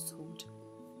into her household.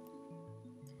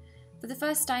 For the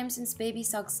first time since baby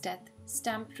Suggs' death,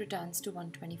 Stamp returns to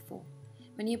 124.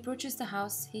 When he approaches the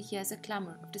house, he hears a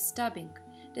clamor of disturbing,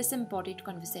 disembodied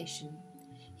conversation.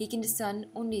 He can discern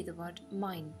only the word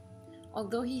 "mine."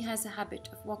 Although he has a habit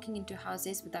of walking into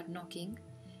houses without knocking,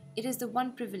 it is the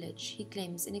one privilege he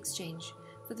claims in exchange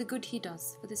for the good he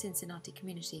does for the Cincinnati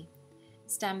community.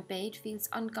 Stampede feels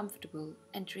uncomfortable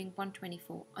entering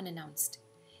 124 unannounced.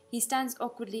 He stands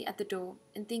awkwardly at the door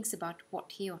and thinks about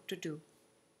what he ought to do.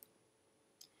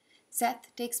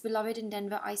 Seth takes Beloved and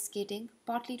Denver ice skating,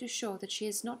 partly to show that she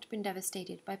has not been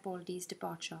devastated by Paul D's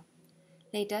departure.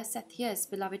 Later, Seth hears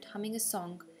Beloved humming a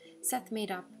song Seth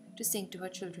made up to sing to her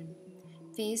children.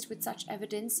 Faced with such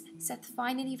evidence, Seth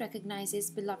finally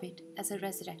recognizes Beloved as her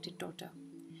resurrected daughter.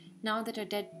 Now that her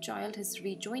dead child has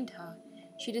rejoined her,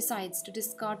 she decides to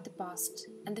discard the past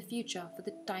and the future for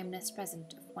the timeless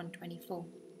present of 124.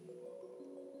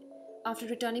 After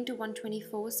returning to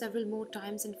 124 several more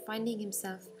times and finding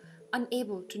himself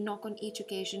unable to knock on each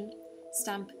occasion,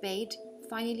 Stamp Bade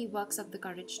finally works up the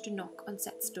courage to knock on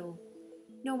Seth's door.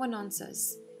 No one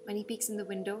answers. When he peeks in the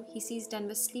window, he sees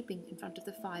Denver sleeping in front of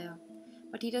the fire,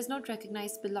 but he does not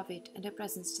recognize Beloved and her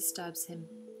presence disturbs him.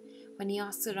 When he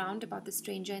asks around about the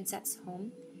stranger in Seth's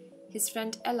home, his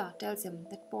friend Ella tells him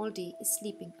that Paul D is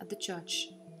sleeping at the church.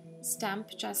 Stamp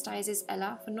chastises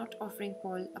Ella for not offering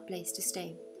Paul a place to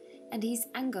stay, and he is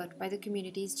angered by the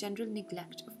community's general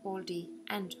neglect of Paul D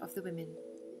and of the women.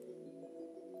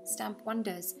 Stamp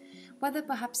wonders whether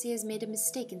perhaps he has made a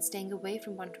mistake in staying away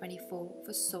from 124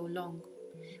 for so long,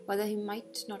 whether he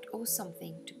might not owe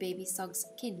something to Baby Suggs'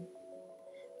 kin.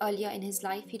 Earlier in his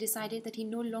life, he decided that he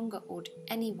no longer owed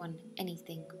anyone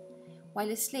anything.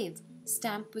 While a slave,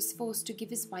 Stamp was forced to give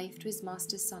his wife to his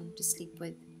master's son to sleep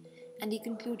with, and he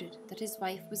concluded that his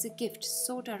wife was a gift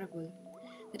so terrible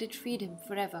that it freed him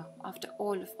forever after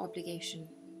all of obligation.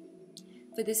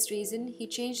 For this reason, he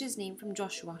changed his name from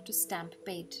Joshua to Stamp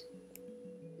Bade.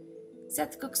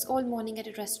 Seth cooks all morning at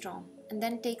a restaurant and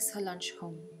then takes her lunch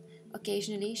home.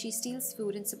 Occasionally, she steals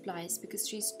food and supplies because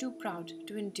she is too proud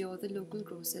to endure the local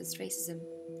grocer's racism.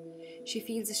 She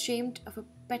feels ashamed of her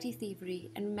petty thievery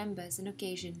and remembers an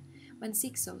occasion when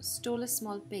Sikso stole a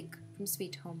small pig from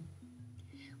Sweet Home.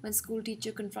 When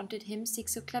schoolteacher confronted him,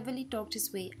 Sikso cleverly talked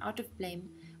his way out of blame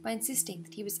by insisting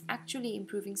that he was actually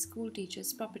improving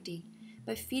schoolteacher's property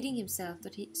by feeding himself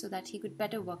so that he could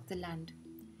better work the land.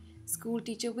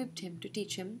 Schoolteacher whipped him to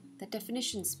teach him that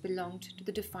definitions belonged to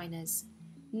the definers,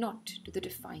 not to the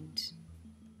defined.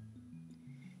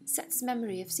 Seth's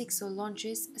memory of Sikso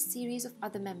launches a series of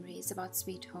other memories about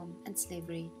Sweet Home and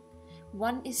slavery.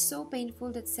 One is so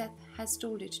painful that Seth has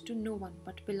told it to no one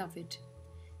but Beloved.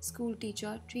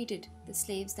 Schoolteacher treated the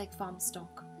slaves like farm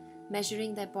stock,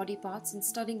 measuring their body parts and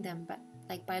studying them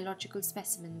like biological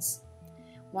specimens.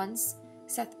 Once,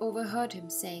 Seth overheard him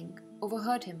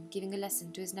giving a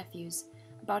lesson to his nephews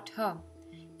about her,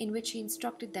 in which he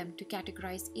instructed them to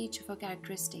categorize each of her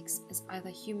characteristics as either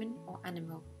human or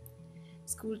animal.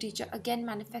 Schoolteacher again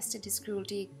manifested his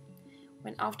cruelty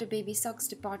when, after Baby Suggs'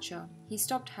 departure, he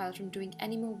stopped Hal from doing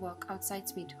any more work outside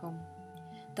Sweet Home,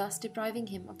 thus depriving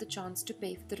him of the chance to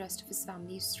pay for the rest of his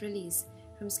family's release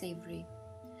from slavery.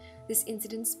 This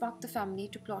incident sparked the family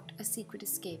to plot a secret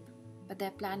escape, but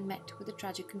their plan met with a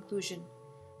tragic conclusion.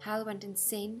 Hal went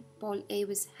insane, Paul A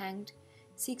was hanged,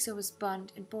 Sikso was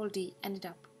burned, and Paul D ended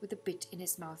up with a bit in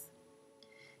his mouth.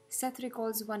 Seth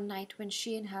recalls one night when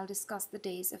she and Hal discussed the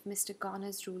days of Mr.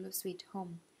 Garner's rule of Sweet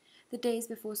Home, the days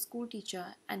before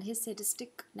schoolteacher and his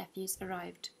sadistic nephews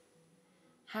arrived.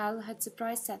 Hal had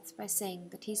surprised Seth by saying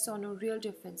that he saw no real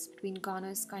difference between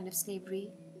Garner's kind of slavery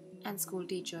and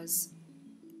schoolteachers.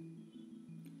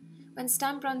 When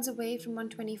Stamp runs away from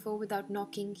 124 without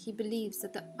knocking, he believes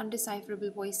that the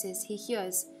undecipherable voices he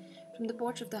hears from the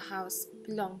porch of the house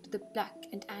belong to the black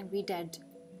and angry dead.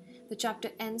 The chapter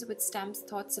ends with Stamp's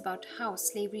thoughts about how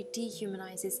slavery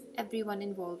dehumanizes everyone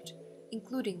involved,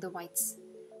 including the whites.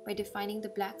 By defining the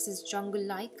blacks as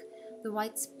jungle-like, the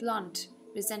whites plant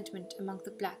resentment among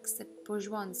the blacks that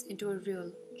bourgeois into a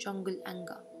real jungle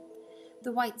anger.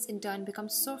 The whites in turn become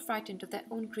so frightened of their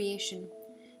own creation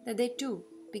that they too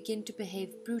begin to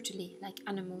behave brutally like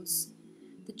animals.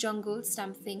 The jungle,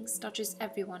 Stamp thinks, touches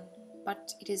everyone,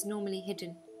 but it is normally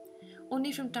hidden.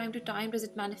 Only from time to time does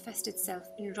it manifest itself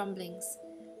in rumblings,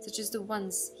 such as the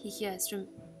ones he hears from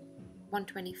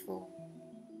 124.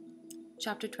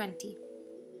 Chapter 20.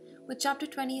 With Chapter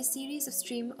 20, a series of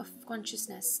stream of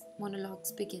consciousness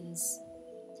monologues begins.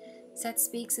 Seth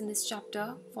speaks in this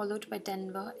chapter, followed by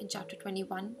Denver in Chapter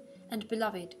 21 and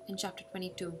Beloved in Chapter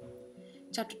 22.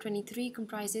 Chapter 23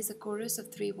 comprises a chorus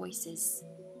of 3 voices.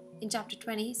 In Chapter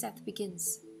 20, Seth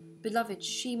begins, "Beloved,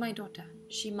 she my daughter,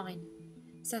 she mine."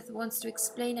 Seth wants to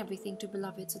explain everything to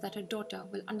Beloved so that her daughter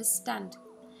will understand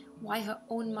why her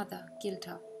own mother killed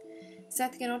her.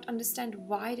 Seth cannot understand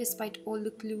why, despite all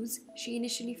the clues, she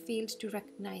initially failed to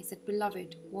recognize that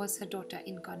Beloved was her daughter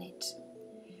incarnate.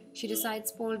 She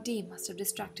decides Paul D must have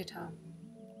distracted her.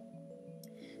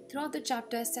 Throughout the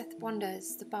chapter, Seth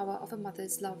ponders the power of a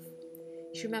mother's love.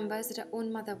 She remembers that her own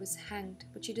mother was hanged,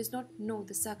 but she does not know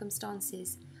the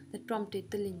circumstances that prompted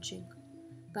the lynching.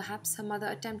 Perhaps her mother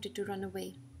attempted to run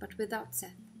away, but without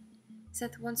Seth.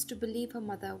 Seth wants to believe her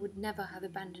mother would never have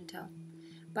abandoned her,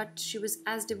 but she was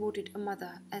as devoted a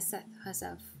mother as Seth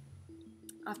herself.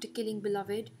 After killing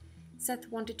Beloved, Seth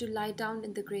wanted to lie down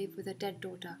in the grave with her dead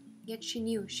daughter, yet she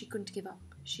knew she couldn't give up.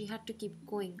 She had to keep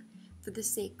going for the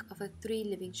sake of her 3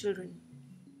 living children.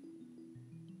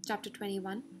 Chapter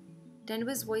 21.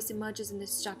 Denver's voice emerges in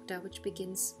this chapter, which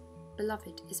begins,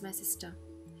 "Beloved is my sister."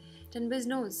 Denver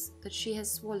knows that she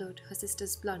has swallowed her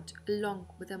sister's blood along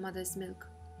with her mother's milk.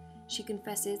 She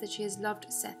confesses that she has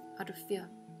loved Seth out of fear,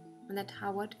 and that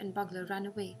Howard and Bugler ran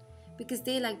away because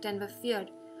they, like Denver, feared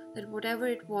that whatever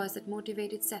it was that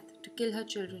motivated Seth to kill her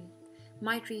children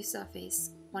might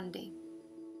resurface one day.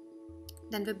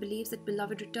 Denver believes that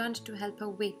Beloved returned to help her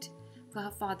wait for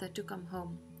her father to come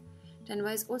home.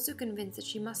 Denver is also convinced that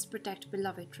she must protect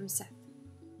Beloved from Seth.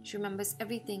 She remembers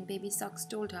everything Baby Suggs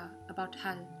told her about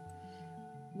Hal,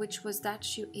 which was that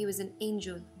he was an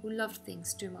angel who loved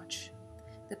things too much.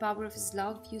 The power of his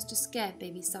love used to scare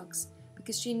Baby Suggs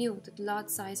because she knew that the large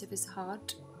size of his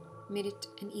heart made it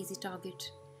an easy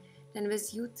target.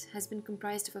 Denver's youth has been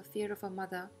comprised of her fear of her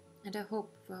mother and her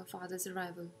hope for her father's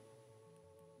arrival.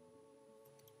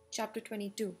 Chapter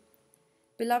 22.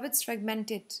 Beloved's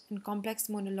fragmented and complex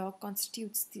monologue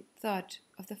constitutes the third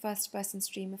of the first-person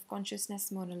stream of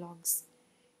consciousness monologues.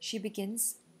 She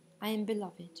begins, "I am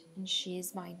beloved, and she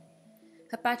is mine."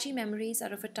 Her patchy memories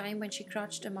are of a time when she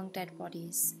crouched among dead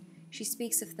bodies. She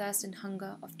speaks of thirst and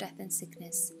hunger, of death and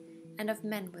sickness, and of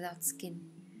men without skin.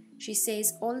 She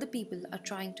says all the people are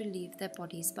trying to leave their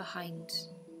bodies behind.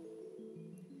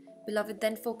 Beloved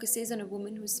then focuses on a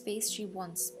woman whose face she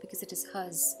wants because it is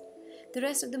hers. The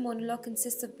rest of the monologue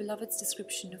consists of Beloved's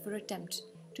description of her attempt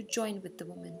to join with the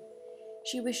woman.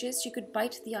 She wishes she could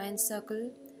bite the iron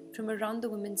circle from around the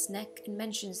woman's neck and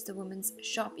mentions the woman's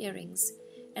sharp earrings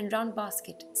and round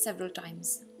basket several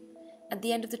times. At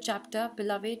the end of the chapter,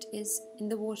 Beloved is in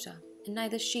the water, and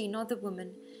neither she nor the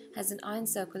woman has an iron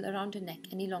circle around her neck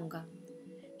any longer.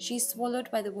 She is swallowed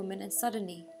by the woman, and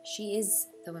suddenly she is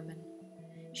the woman.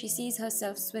 She sees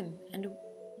herself swim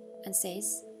and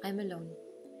says, "I am alone."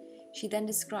 She then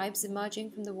describes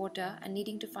emerging from the water and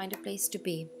needing to find a place to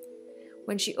be.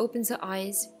 When she opens her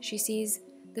eyes, she sees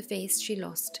the face she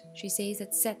lost. She says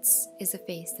that Seth's is the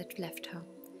face that left her.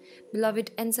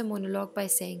 Beloved ends her monologue by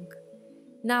saying,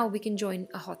 "Now we can join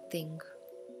a hot thing."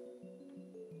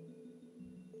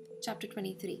 Chapter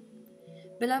 23.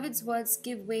 Beloved's words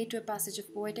give way to a passage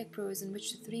of poetic prose in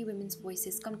which the 3 women's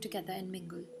voices come together and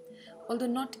mingle, although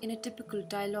not in a typical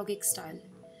dialogic style.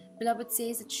 Beloved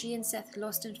says that she and Seth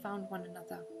lost and found one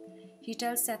another. She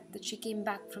tells Seth that she came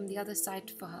back from the other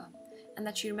side for her, and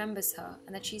that she remembers her,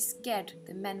 and that she is scared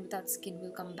the men without skin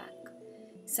will come back.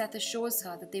 Seth assures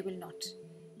her that they will not.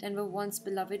 Denver wants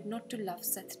Beloved not to love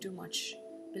Seth too much.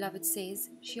 Beloved says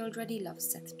she already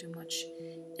loves Seth too much,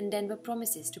 and Denver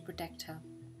promises to protect her.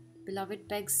 Beloved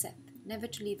begs Seth never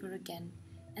to leave her again,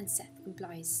 and Seth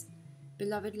complies.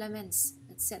 Beloved laments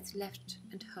that Seth left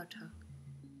and hurt her.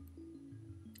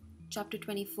 Chapter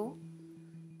 24.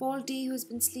 Paul D., who has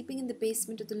been sleeping in the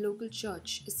basement of the local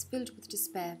church, is filled with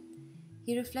despair.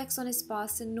 He reflects on his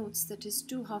past and notes that his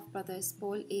 2 half-brothers,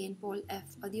 Paul A. and Paul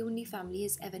F., are the only family he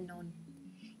has ever known.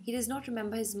 He does not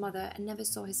remember his mother and never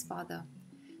saw his father.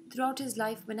 Throughout his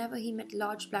life, whenever he met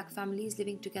large black families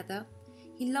living together,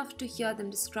 he loved to hear them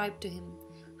describe to him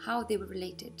how they were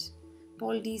related.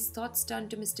 Paul D.'s thoughts turned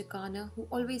to Mr. Garner, who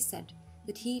always said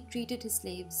that he treated his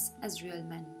slaves as real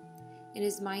men. In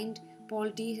his mind, Paul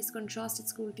D. has contrasted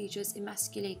school teachers'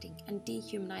 emasculating and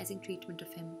dehumanizing treatment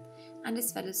of him and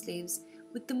his fellow slaves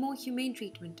with the more humane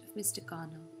treatment of Mr.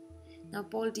 Garner. Now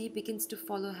Paul D. begins to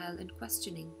follow Hal in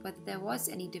questioning whether there was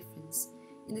any difference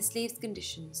in the slaves'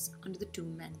 conditions under the 2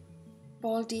 men.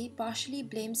 Paul D. partially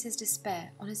blames his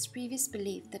despair on his previous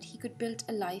belief that he could build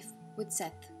a life with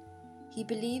Seth. He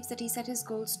believes that he set his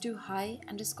goals too high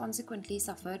and has consequently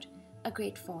suffered a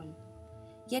great fall.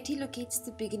 Yet he locates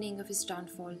the beginning of his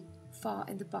downfall far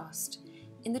in the past,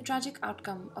 in the tragic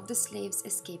outcome of the slaves'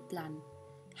 escape plan.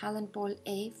 Hal and Paul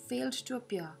A. failed to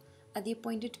appear at the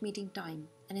appointed meeting time,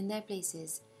 and in their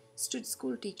places stood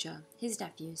schoolteacher, his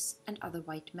nephews, and other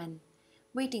white men,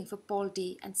 waiting for Paul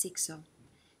D. and Sixo.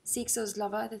 Sixo's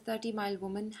lover, the 30-mile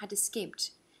woman, had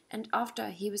escaped, and after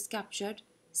he was captured,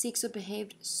 Sixo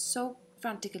behaved so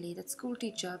frantically that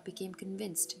schoolteacher became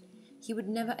convinced he would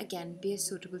never again be a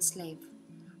suitable slave.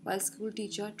 While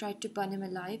schoolteacher tried to burn him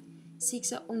alive,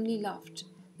 Sixo only laughed,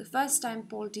 the first time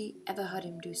Paul D. ever heard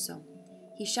him do so.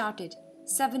 He shouted,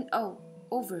 7-0,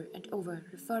 over and over,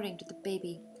 referring to the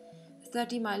baby the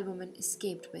 30-mile woman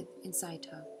escaped with inside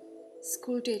her.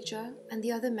 Schoolteacher and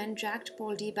the other men dragged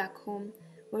Paul D. back home,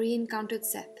 where he encountered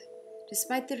Seth.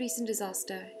 Despite the recent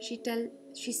disaster, she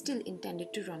still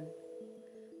intended to run.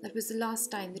 That was the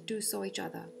last time the two saw each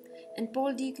other, and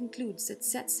Paul D concludes that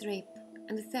Seth's rape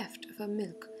and the theft of her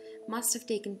milk must have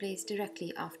taken place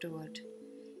directly afterward.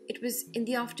 It was in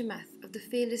the aftermath of the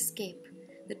failed escape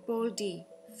that Paul D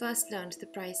first learned the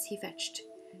price he fetched,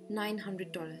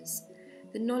 $900.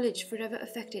 The knowledge forever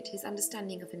affected his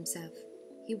understanding of himself.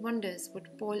 He wonders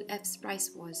what Paul F's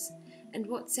price was and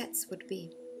what Seth's would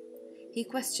be. He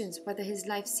questions whether his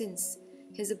life since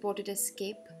his aborted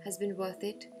escape has been worth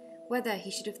it, whether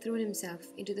he should have thrown himself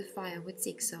into the fire with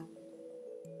Sixo.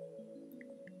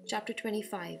 Chapter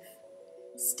 25.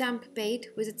 Stamp Paid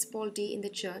visits Paul D in the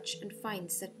church and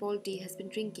finds that Paul D has been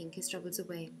drinking his troubles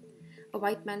away. A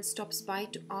white man stops by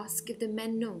to ask if the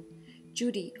men know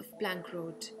Judy of Plank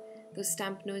Road. Though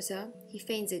Stamp knows her, he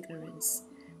feigns ignorance.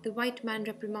 The white man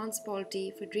reprimands Paul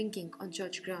D for drinking on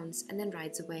church grounds and then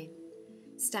rides away.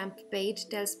 Stamp Paid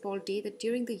tells Paul D that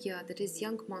during the year that his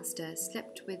young master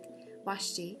slept with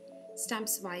Vashti,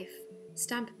 Stamp's wife,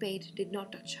 Stamp Paid did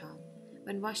not touch her.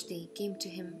 When Vashti came to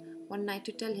him one night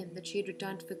to tell him that she had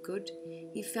returned for good,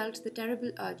 he felt the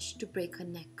terrible urge to break her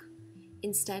neck.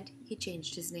 Instead, he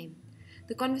changed his name.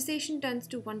 The conversation turns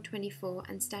to 124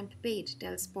 and Stamp Paid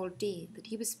tells Paul D that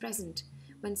he was present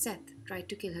when Seth tried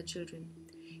to kill her children.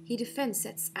 He defends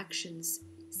Seth's actions,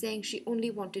 saying she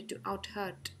only wanted to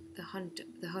out-hurt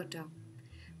the hurter.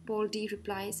 Paul D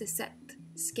replies that Seth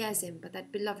scares him, but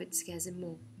that Beloved scares him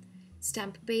more.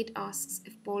 Stamp Paid asks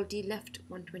if Paul D left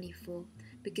 124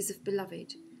 because of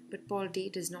Beloved, but Paul D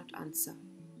does not answer.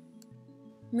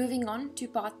 Moving on to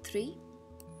part 3.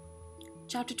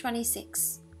 Chapter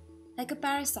 26. Like a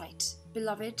parasite,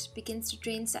 Beloved begins to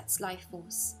drain Seth's life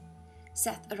force.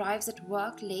 Seth arrives at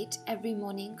work late every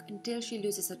morning until she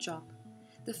loses her job.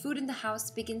 The food in the house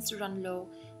begins to run low,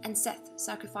 and Seth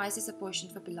sacrifices a portion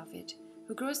for Beloved,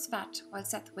 who grows fat while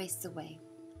Seth wastes away.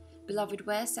 Beloved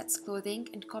wears Seth's clothing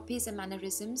and copies her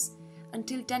mannerisms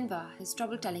until Denver has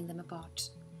trouble telling them apart.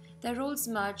 Their roles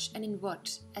merge and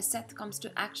invert as Seth comes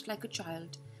to act like a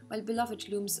child, while Beloved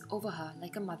looms over her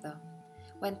like a mother.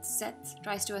 When Seth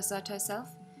tries to assert herself,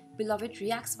 Beloved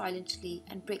reacts violently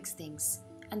and breaks things,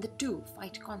 and the two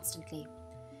fight constantly.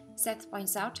 Seth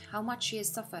points out how much she has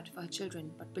suffered for her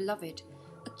children, but Beloved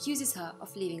accuses her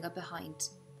of leaving her behind.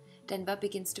 Denver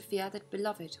begins to fear that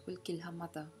Beloved will kill her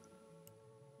mother.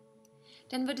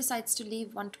 Denver decides to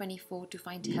leave 124 to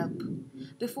find help.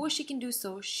 Before she can do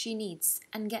so, she needs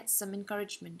and gets some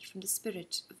encouragement from the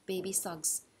spirit of baby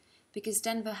Suggs, because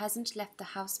Denver hasn't left the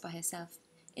house by herself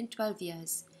in 12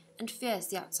 years and fears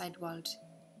the outside world.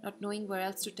 Not knowing where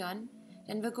else to turn,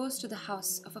 Denver goes to the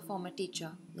house of a former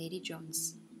teacher, Lady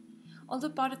Jones. Although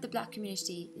part of the black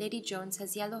community, Lady Jones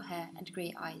has yellow hair and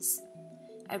grey eyes.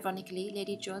 Ironically,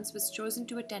 Lady Jones was chosen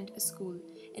to attend a school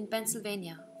in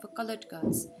Pennsylvania for colored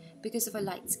girls because of her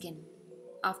light skin.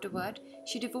 Afterward,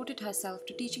 she devoted herself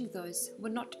to teaching those who were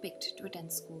not picked to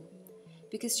attend school.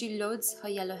 Because she loathes her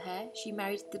yellow hair, she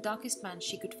married the darkest man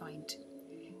she could find.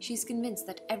 She is convinced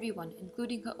that everyone,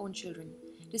 including her own children,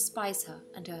 despise her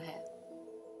and her hair.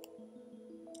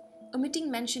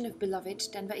 Omitting mention of Beloved,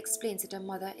 Denver explains that her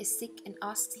mother is sick and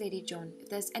asks Lady Joan if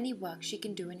there's any work she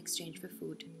can do in exchange for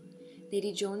food.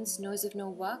 Lady Jones knows of no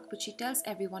work, but she tells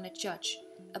everyone at church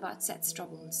about Seth's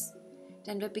troubles.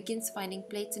 Denver begins finding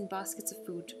plates and baskets of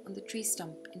food on the tree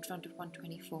stump in front of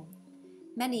 124.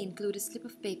 Many include a slip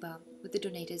of paper with the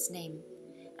donator's name,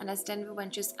 and as Denver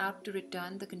ventures out to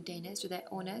return the containers to their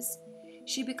owners,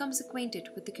 she becomes acquainted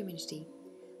with the community.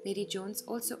 Lady Jones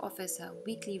also offers her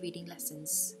weekly reading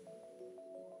lessons.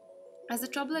 As the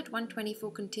trouble at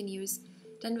 124 continues,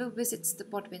 Denver visits the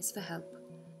Podwins for help.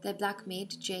 Their black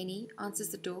maid, Janie, answers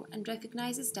the door and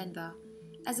recognizes Denver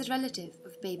as a relative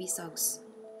of baby Suggs.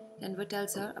 Denver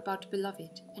tells her about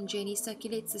Beloved, and Janie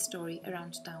circulates the story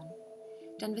around town.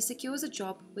 Denver secures a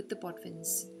job with the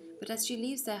Podwins, but as she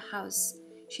leaves their house,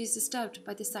 she is disturbed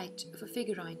by the sight of a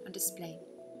figurine on display.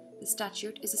 The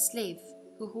statue is a slave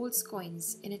who holds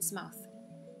coins in its mouth.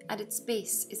 At its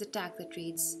base is a tag that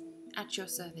reads, "At your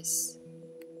service."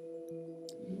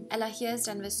 Ella hears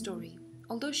Denver's story.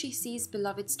 Although she sees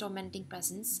Beloved's tormenting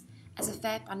presence as a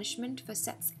fair punishment for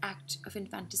Seth's act of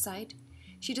infanticide,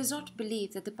 she does not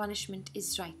believe that the punishment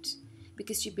is right,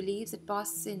 because she believes that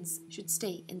past sins should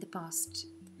stay in the past.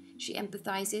 She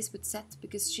empathizes with Seth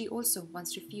because she also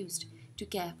once refused to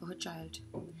care for her child.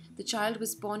 The child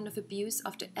was born of abuse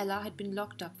after Ella had been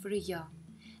locked up for a year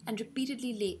and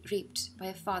repeatedly raped by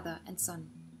her father and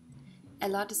son.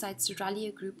 Ella decides to rally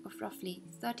a group of roughly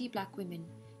 30 black women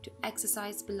to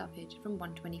exorcise Beloved from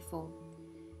 124.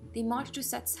 They march to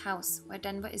Seth's house where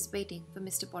Denver is waiting for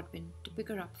Mr. Podwin to pick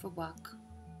her up for work.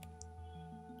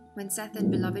 When Seth and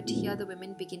Beloved hear the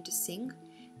women begin to sing,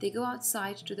 They go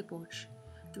outside to the porch.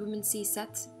 The women see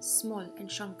Seth, small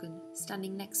and shrunken,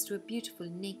 standing next to a beautiful,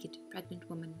 naked, pregnant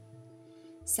woman.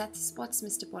 Seth spots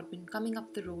Mr. Podman coming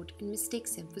up the road and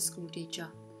mistakes him for schoolteacher.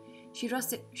 She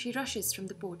rushes from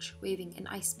the porch, waving an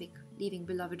ice pick, leaving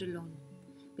Beloved alone.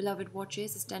 Beloved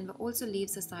watches as Denver also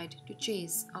leaves her side to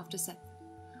chase after Seth.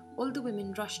 All the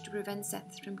women rush to prevent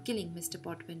Seth from killing Mr.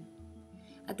 Podman.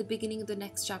 At the beginning of the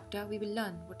next chapter, we will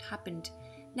learn what happened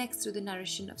next through the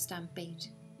narration of Stampede.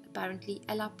 Apparently,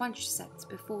 Ella punched Seth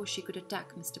before she could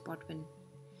attack Mr. Podman,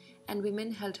 and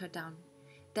women held her down.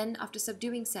 Then, after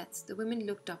subduing Seth, the women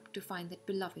looked up to find that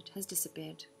Beloved has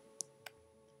disappeared.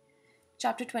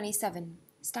 Chapter 27.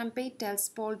 Stampede tells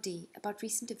Paul D. about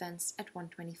recent events at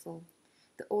 124.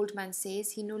 The old man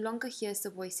says he no longer hears the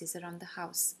voices around the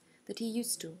house that he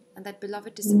used to, and that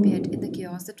Beloved disappeared in the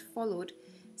chaos that followed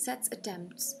Seth's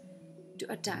attempts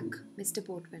to attack Mr.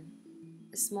 Podman.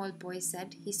 A small boy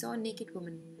said he saw a naked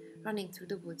woman running through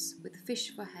the woods with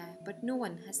fish for hair, but no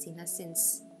one has seen her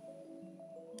since.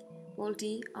 Paul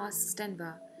D. asks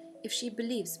Denver if she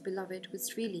believes Beloved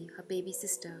was really her baby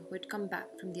sister who had come back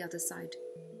from the other side.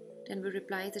 Denver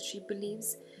replies that she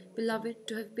believes Beloved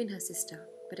to have been her sister,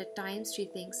 but at times she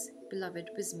thinks Beloved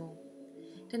was more.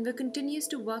 Denver continues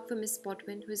to work for Miss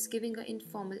Podman, who is giving her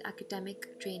informal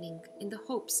academic training in the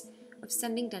hopes of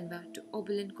sending Denver to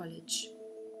Oberlin College.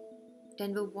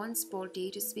 Denver wants Paul D.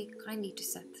 to speak kindly to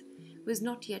Seth, who is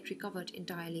not yet recovered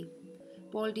entirely.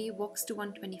 Paul D. walks to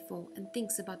 124 and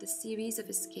thinks about the series of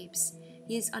escapes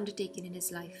he has undertaken in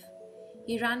his life.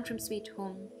 He ran from Sweet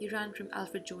Home, he ran from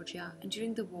Alfred, Georgia, and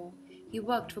during the war, he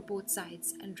worked for both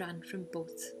sides and ran from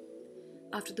both.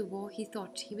 After the war, he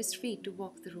thought he was free to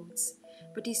walk the roads,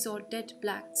 but he saw dead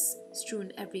blacks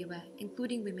strewn everywhere,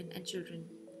 including women and children.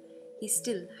 He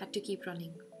still had to keep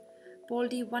running. Paul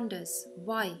D. wonders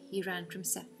why he ran from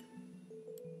Seth.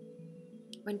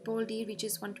 When Paul D.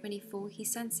 reaches 124, he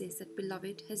senses that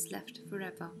Beloved has left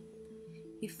forever.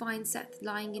 He finds Seth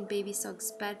lying in Baby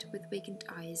Suggs' bed with vacant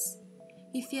eyes.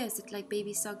 He fears that, like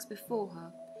Baby Suggs before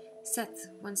her, Seth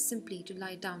wants simply to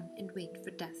lie down and wait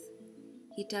for death.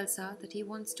 He tells her that he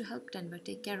wants to help Denver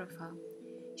take care of her.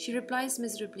 She replies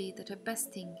miserably that her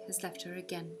best thing has left her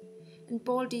again, and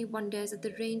Paul D. wonders at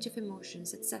the range of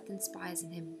emotions that Seth inspires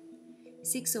in him.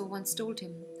 Sixo once told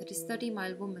him that his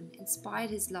 30-mile woman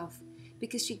inspired his love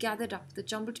because she gathered up the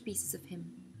jumbled pieces of him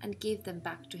and gave them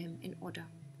back to him in order.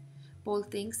 Paul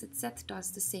thinks that Seth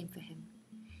does the same for him.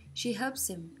 She helps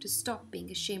him to stop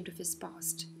being ashamed of his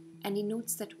past, and he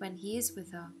notes that when he is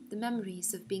with her, the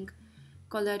memories of being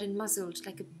collared and muzzled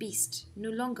like a beast no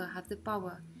longer have the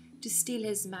power to steal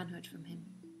his manhood from him.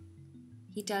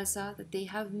 He tells her that they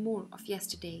have more of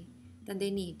yesterday than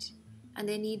they need, and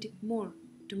they need more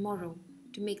tomorrow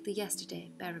to make the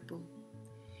yesterday bearable.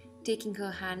 Taking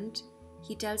her hand,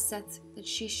 he tells Seth that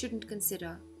she shouldn't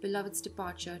consider Beloved's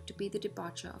departure to be the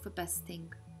departure of a best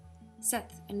thing.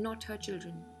 Seth, and not her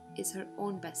children, is her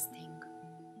own best thing.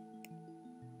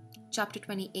 Chapter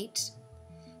 28.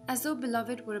 As though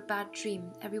Beloved were a bad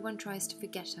dream, everyone tries to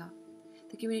forget her.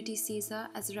 The community sees her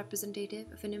as a representative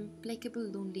of an implacable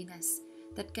loneliness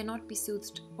that cannot be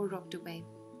soothed or rocked away.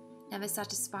 Never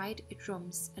satisfied, it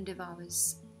roams and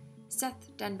devours.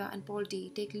 Seth, Denver, and Paul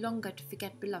D. take longer to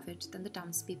forget Beloved than the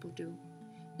townspeople do.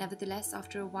 Nevertheless,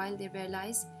 after a while they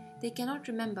realize they cannot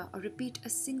remember or repeat a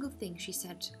single thing she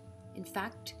said. In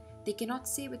fact, they cannot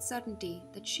say with certainty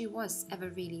that she was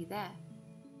ever really there.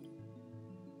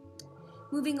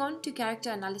 Moving on to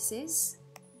character analysis.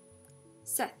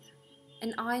 Seth.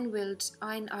 An iron-willed,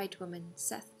 iron-eyed woman,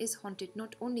 Seth is haunted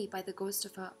not only by the ghost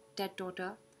of her dead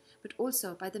daughter, but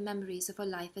also by the memories of her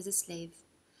life as a slave.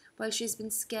 While she has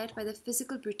been scared by the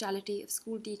physical brutality of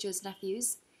school teachers'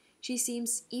 nephews, she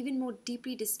seems even more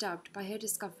deeply disturbed by her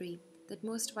discovery that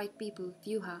most white people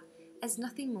view her as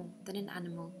nothing more than an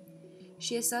animal.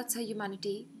 She asserts her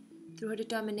humanity through her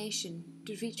determination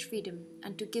to reach freedom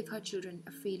and to give her children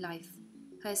a free life.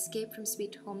 Her escape from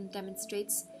Sweet Home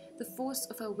demonstrates the force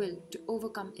of her will to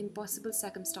overcome impossible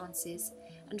circumstances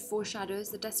and foreshadows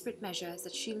the desperate measures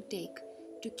that she'll take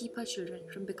to keep her children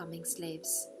from becoming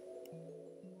slaves.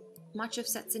 Much of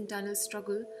Seth's internal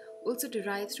struggle also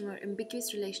derives from her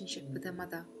ambiguous relationship with her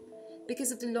mother.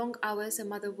 Because of the long hours her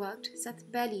mother worked, Seth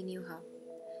barely knew her.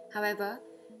 However,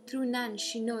 through Nan,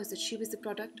 she knows that she was the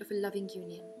product of a loving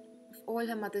union. Of all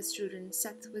her mother's children,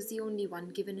 Seth was the only one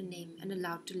given a name and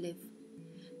allowed to live.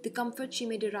 The comfort she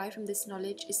may derive from this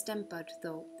knowledge is tempered,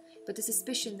 though, by the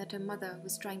suspicion that her mother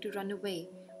was trying to run away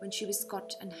when she was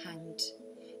caught and hanged.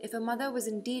 If her mother was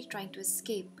indeed trying to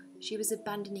escape, she was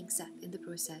abandoning Seth in the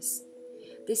process.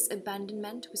 This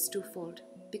abandonment was twofold.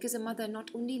 because a mother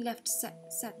not only left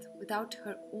Seth without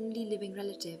her only living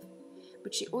relative,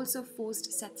 but she also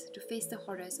forced Seth to face the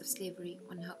horrors of slavery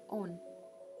on her own.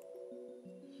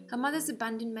 Her mother's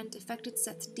abandonment affected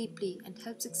Seth deeply and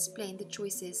helps explain the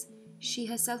choices she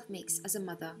herself makes as a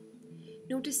mother.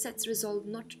 Notice Seth's resolve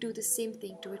not to do the same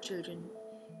thing to her children.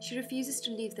 She refuses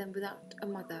to leave them without a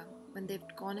mother when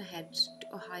they've gone ahead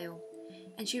to Ohio,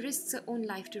 and she risks her own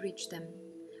life to reach them.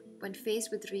 When faced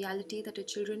with the reality that her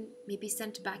children may be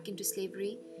sent back into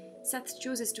slavery, Seth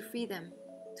chooses to free them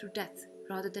through death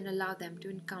rather than allow them to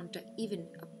encounter even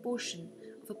a portion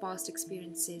of her past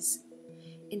experiences.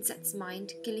 In Seth's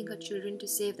mind, killing her children to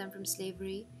save them from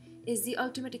slavery is the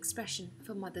ultimate expression of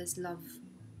a mother's love.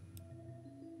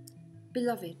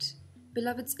 Beloved.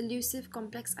 Beloved's elusive,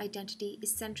 complex identity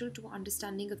is central to our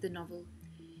understanding of the novel.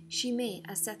 She may,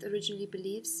 as Seth originally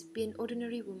believes, be an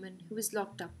ordinary woman who was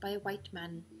locked up by a white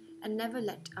man and never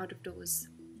let out of doors.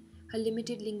 Her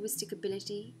limited linguistic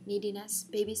ability, neediness,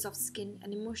 baby soft skin,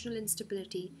 and emotional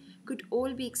instability could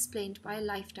all be explained by a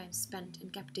lifetime spent in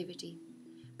captivity.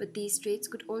 But these traits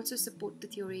could also support the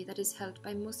theory that is held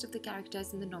by most of the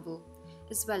characters in the novel,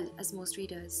 as well as most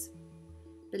readers.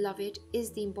 Beloved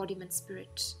is the embodiment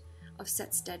spirit of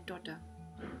Seth's dead daughter.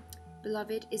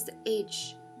 Beloved is the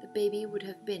age the baby would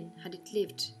have been had it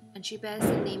lived, and she bears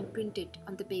the name printed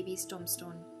on the baby's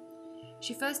tombstone.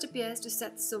 She first appears to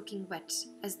Seth soaking wet,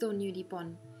 as though newly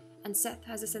born, and Seth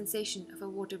has a sensation of her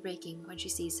water breaking when she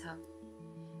sees her.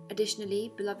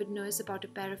 Additionally, Beloved knows about a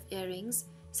pair of earrings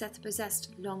Seth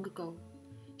possessed long ago.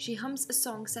 She hums a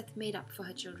song Seth made up for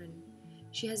her children.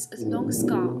 She has a long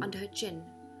scar under her chin,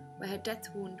 where her death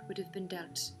wound would have been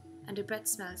dealt, and her breath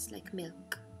smells like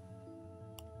milk.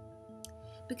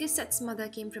 Because Seth's mother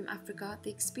came from Africa, the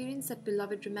experience that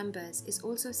Beloved remembers is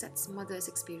also Seth's mother's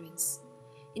experience.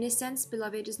 In a sense,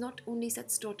 Beloved is not only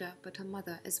Seth's daughter, but her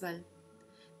mother as well.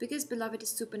 Because Beloved is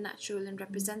supernatural and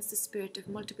represents the spirit of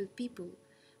multiple people,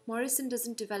 Morrison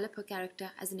doesn't develop her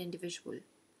character as an individual.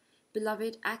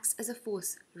 Beloved acts as a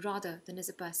force rather than as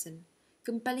a person,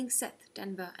 compelling Seth,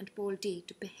 Denver, and Paul D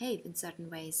to behave in certain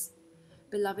ways.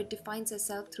 Beloved defines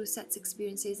herself through Seth's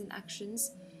experiences and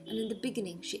actions, and in the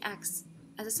beginning she acts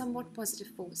as a somewhat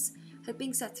positive force,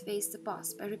 helping Seth face the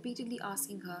past by repeatedly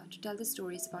asking her to tell the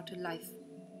stories about her life.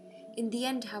 In the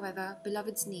end, however,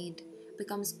 Beloved's need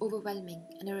becomes overwhelming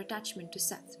and her attachment to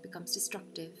Seth becomes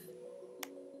destructive.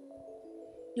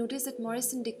 Notice that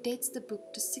Morrison dictates the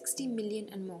book to 60 million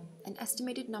and more, an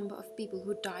estimated number of people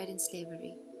who died in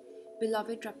slavery.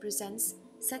 Beloved represents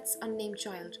Seth's unnamed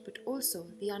child, but also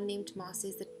the unnamed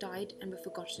masses that died and were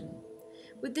forgotten.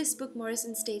 With this book,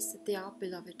 Morrison states that they are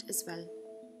beloved as well.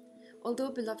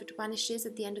 Although Beloved vanishes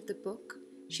at the end of the book,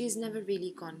 she is never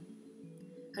really gone.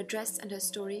 Her dress and her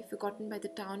story, forgotten by the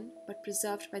town but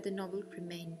preserved by the novel,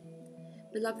 remain.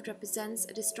 Beloved represents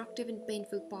a destructive and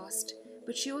painful past,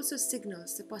 but she also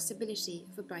signals the possibility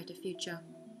of a brighter future.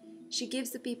 She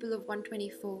gives the people of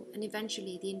 124 and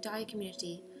eventually the entire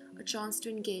community a chance to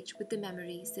engage with the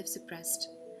memories they've suppressed.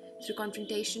 Through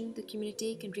confrontation, the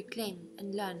community can reclaim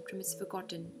and learn from its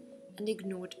forgotten and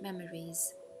ignored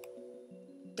memories.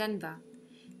 Denver.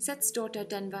 Seth's daughter,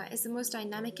 Denver, is the most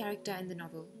dynamic character in the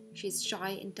novel. She is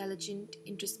shy, intelligent,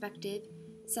 introspective,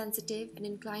 sensitive, and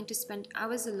inclined to spend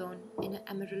hours alone in her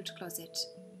emerald closet,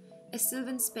 a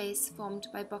sylvan space formed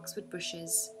by boxwood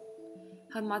bushes.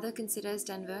 Her mother considers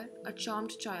Denver a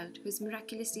charmed child who has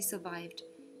miraculously survived,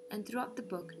 and throughout the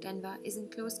book, Denver is in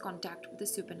close contact with the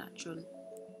supernatural.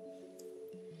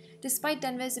 Despite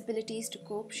Denver's abilities to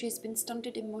cope, she has been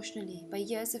stunted emotionally by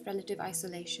years of relative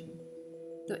isolation.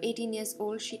 Though 18 years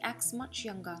old, she acts much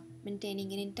younger,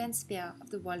 maintaining an intense fear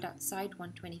of the world outside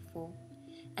 124,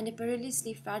 and a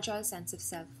perilously fragile sense of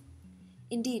self.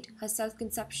 Indeed, her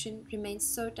self-conception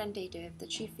remains so tentative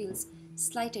that she feels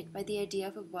slighted by the idea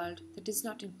of a world that does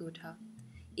not include her,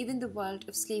 even the world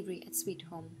of slavery at Sweet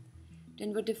Home.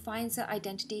 Denver defines her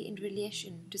identity in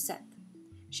relation to Seth.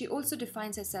 She also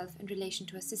defines herself in relation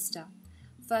to her sister,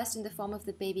 first in the form of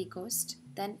the baby ghost,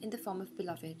 then in the form of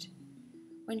Beloved.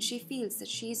 When she feels that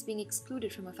she is being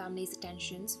excluded from her family's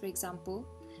attentions, for example,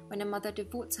 when a mother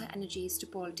devotes her energies to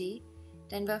Paul D,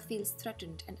 Denver feels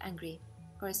threatened and angry.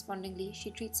 Correspondingly,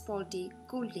 she treats Paul D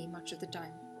coldly much of the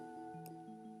time.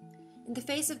 In the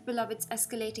face of Beloved's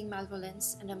escalating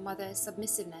malevolence and her mother's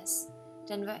submissiveness,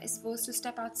 Denver is forced to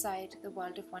step outside the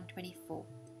world of 124.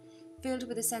 Filled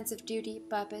with a sense of duty,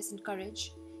 purpose, and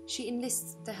courage, she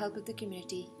enlists the help of the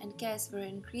community and cares for her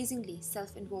increasingly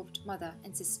self-involved mother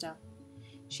and sister.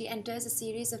 She enters a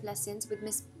series of lessons with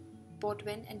Miss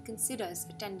Baldwin and considers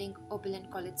attending Oberlin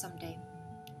College someday.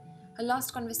 Her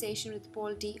last conversation with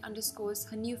Paul D underscores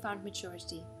her newfound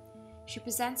maturity. She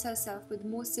presents herself with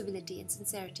more civility and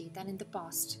sincerity than in the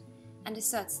past, and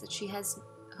asserts that she has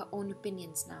her own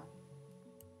opinions now.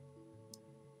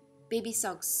 Baby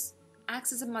Suggs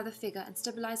acts as a mother figure and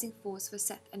stabilizing force for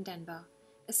Seth and Denver.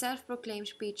 A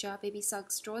self-proclaimed preacher, Baby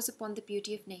Suggs draws upon the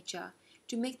beauty of nature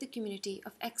to make the community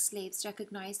of ex-slaves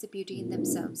recognize the beauty in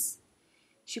themselves.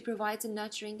 She provides a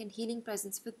nurturing and healing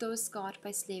presence for those scarred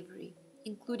by slavery,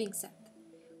 including Seth.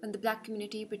 When the black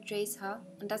community betrays her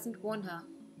and doesn't warn her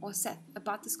or Seth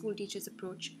about the school teacher's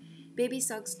approach, Baby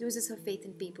Suggs loses her faith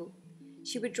in people.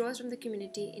 She withdraws from the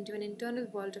community into an internal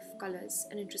world of colors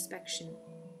and introspection.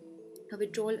 Her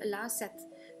withdrawal allows Seth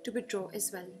to withdraw as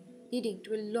well, leading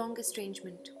to a long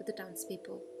estrangement with the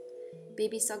townspeople.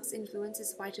 Baby Suggs' influence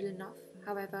is vital enough,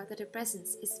 however, that her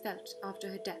presence is felt after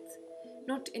her death,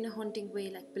 not in a haunting way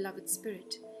like beloved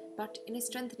spirit, but in a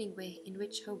strengthening way in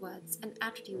which her words and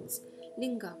attitudes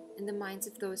linger in the minds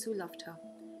of those who loved her.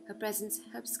 Her presence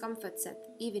helps comfort Seth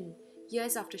even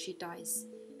years after she dies,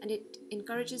 and it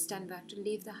encourages Denver to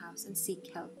leave the house and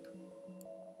seek help.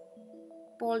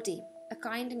 Paul D. A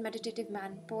kind and meditative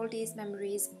man, Paul D's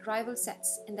memories rival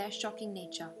Seth's in their shocking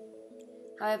nature.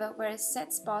 However, whereas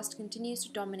Seth's past continues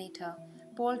to dominate her,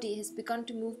 Paul D has begun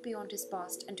to move beyond his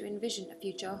past and to envision a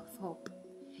future of hope.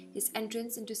 His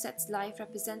entrance into Seth's life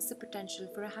represents the potential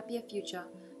for a happier future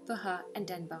for her and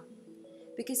Denver.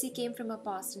 Because he came from her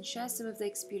past and shares some of the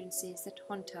experiences that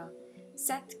haunt her,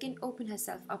 Seth can open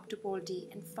herself up to Paul D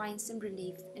and find some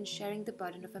relief in sharing the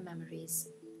burden of her memories.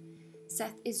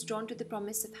 Seth is drawn to the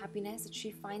promise of happiness that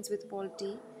she finds with Paul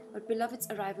D, but Beloved's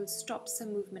arrival stops her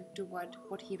movement toward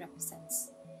what he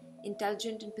represents.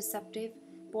 Intelligent and perceptive,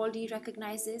 Paul D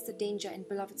recognizes the danger in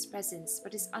Beloved's presence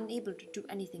but is unable to do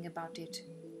anything about it.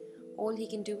 All he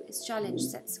can do is challenge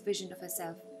Seth's vision of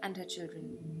herself and her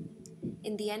children.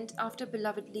 In the end, after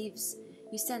Beloved leaves,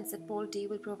 you sense that Paul D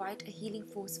will provide a healing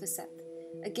force for Seth,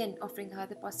 again offering her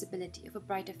the possibility of a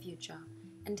brighter future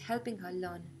and helping her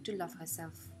learn to love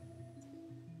herself.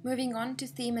 Moving on to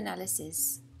theme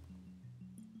analysis.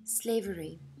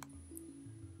 Slavery.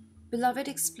 Beloved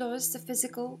explores the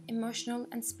physical, emotional,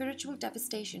 and spiritual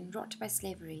devastation wrought by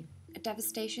slavery, a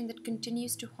devastation that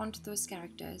continues to haunt those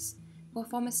characters who are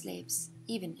former slaves,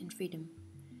 even in freedom.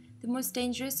 The most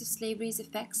dangerous of slavery's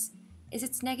effects is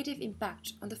its negative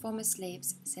impact on the former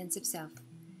slave's sense of self,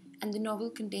 and the novel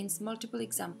contains multiple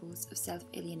examples of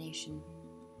self-alienation.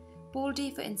 Paul D,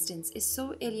 for instance, is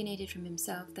so alienated from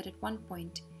himself that at one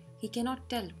point he cannot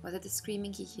tell whether the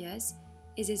screaming he hears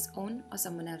is his own or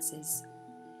someone else's.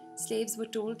 Slaves were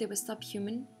told they were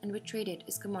subhuman and were traded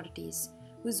as commodities,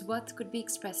 whose worth could be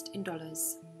expressed in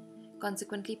dollars.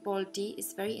 Consequently, Paul D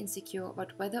is very insecure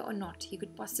about whether or not he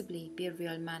could possibly be a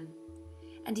real man,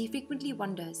 and he frequently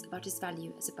wonders about his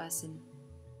value as a person.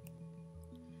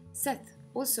 Seth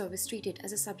also was treated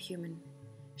as a subhuman.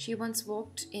 She once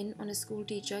walked in on a school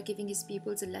teacher giving his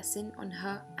pupils a lesson on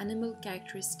her animal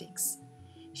characteristics.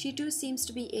 She too seems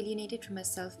to be alienated from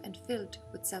herself and filled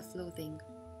with self-loathing.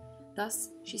 Thus,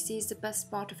 she sees the best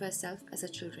part of herself as her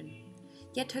children.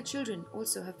 Yet her children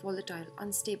also have volatile,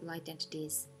 unstable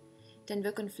identities.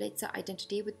 Denver conflates her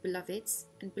identity with Beloved's,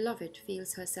 and Beloved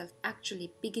feels herself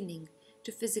actually beginning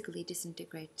to physically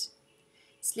disintegrate.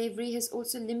 Slavery has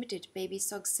also limited Baby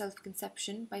Suggs'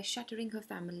 self-conception by shattering her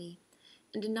family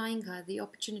and denying her the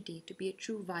opportunity to be a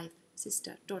true wife,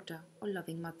 sister, daughter, or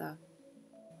loving mother.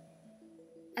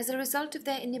 As a result of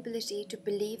their inability to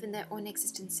believe in their own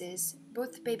existences,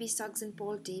 both Baby Suggs and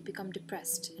Paul D become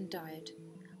depressed and tired.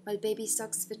 While Baby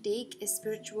Suggs' fatigue is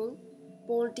spiritual,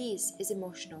 Paul D's is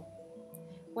emotional.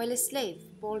 While a slave,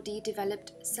 Paul D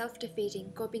developed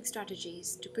self-defeating coping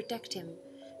strategies to protect him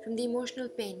from the emotional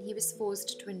pain he was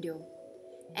forced to endure.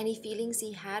 Any feelings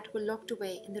he had were locked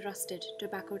away in the rusted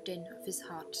tobacco tin of his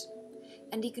heart,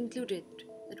 and he concluded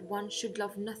that one should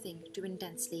love nothing too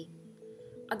intensely.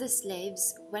 Other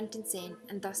slaves went insane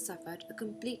and thus suffered a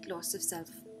complete loss of self.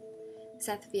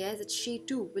 Seth fears that she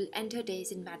too will end her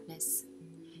days in madness.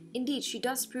 Indeed, she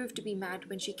does prove to be mad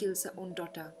when she kills her own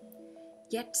daughter.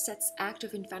 Yet Seth's act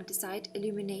of infanticide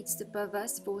illuminates the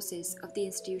perverse forces of the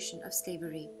institution of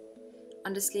slavery.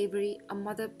 Under slavery, a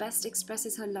mother best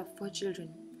expresses her love for her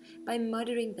children by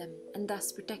murdering them and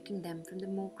thus protecting them from the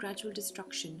more gradual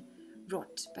destruction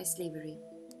wrought by slavery.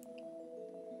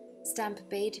 Stamp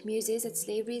Bade muses that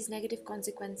slavery's negative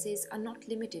consequences are not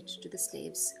limited to the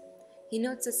slaves. He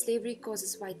notes that slavery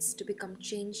causes whites to become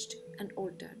changed and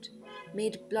altered,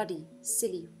 made bloody,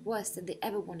 silly, worse than they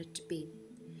ever wanted to be.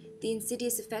 The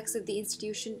insidious effects of the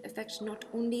institution affect not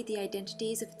only the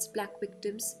identities of its black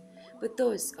victims, but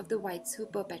those of the whites who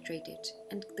perpetrate it,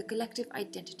 and the collective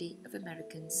identity of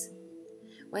Americans.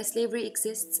 Where slavery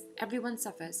exists, everyone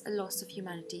suffers a loss of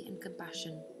humanity and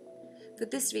compassion. For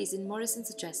this reason, Morrison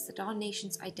suggests that our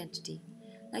nation's identity,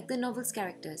 like the novel's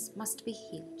characters, must be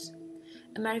healed.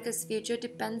 America's future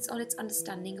depends on its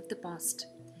understanding of the past.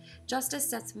 Just as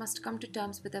Seth must come to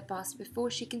terms with her past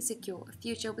before she can secure a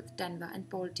future with Denver and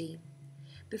Paul D.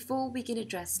 Before we can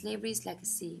address slavery's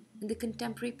legacy and the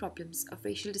contemporary problems of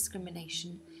racial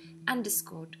discrimination and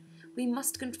discord, we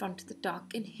must confront the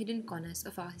dark and hidden corners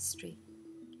of our history.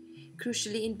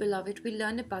 Crucially, in Beloved, we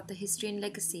learn about the history and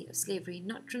legacy of slavery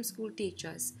not from school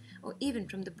teachers or even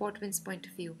from the Baldwin's point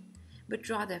of view, but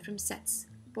rather from Seth's,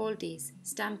 Paul D's,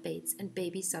 Stampaide's, and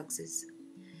Baby Suggs's.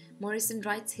 Morrison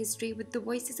writes history with the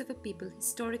voices of a people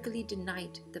historically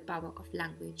denied the power of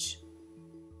language.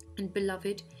 And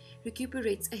Beloved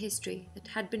recuperates a history that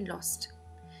had been lost,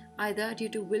 either due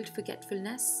to willed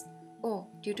forgetfulness or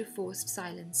due to forced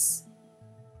silence.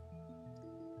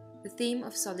 The theme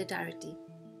of solidarity.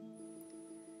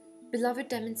 Beloved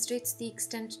demonstrates the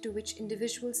extent to which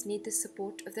individuals need the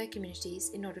support of their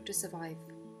communities in order to survive.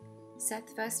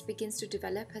 Seth first begins to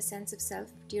develop her sense of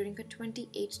self during her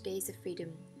 28 days of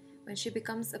freedom, when she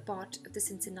becomes a part of the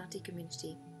Cincinnati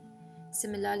community.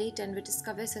 Similarly, Denver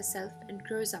discovers herself and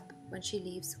grows up when she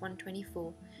leaves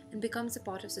 124 and becomes a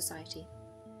part of society.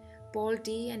 Paul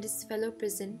D. and his fellow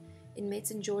prison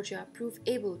inmates in Georgia prove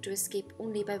able to escape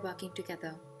only by working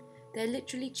together. They are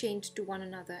literally chained to one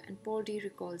another, and Paul D.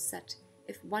 recalls that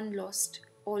if one lost,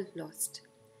 all lost.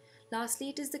 Lastly,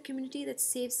 it is the community that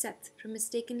saves Seth from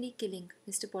mistakenly killing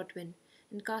Mr. Baldwin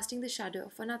and casting the shadow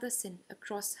of another sin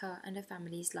across her and her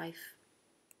family's life.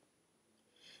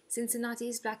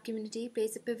 Cincinnati's black community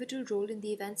plays a pivotal role in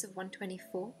the events of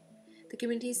 124. The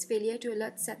community's failure to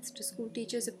alert Seth to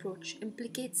schoolteachers' approach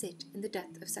implicates it in the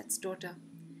death of Seth's daughter.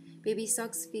 Baby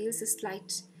Suggs feels the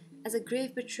slight as a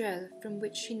grave betrayal from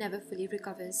which she never fully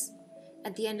recovers.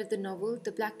 At the end of the novel,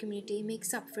 the black community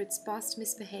makes up for its past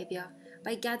misbehavior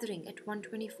by gathering at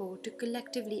 124 to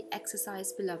collectively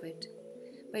exorcise Beloved.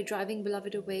 By driving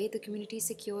Beloved away, the community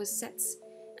secures Seth's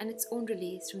and its own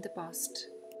release from the past.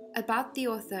 About the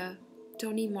author,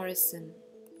 Toni Morrison.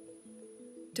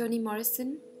 Toni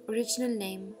Morrison, original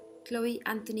name Chloe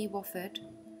Anthony Wofford,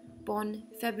 born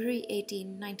February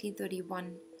 18,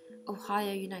 1931,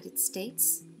 Ohio, United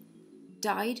States.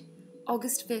 Died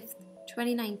August 5,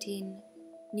 2019,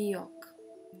 New York.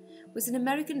 Was an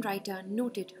American writer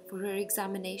noted for her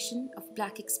examination of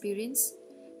Black experience,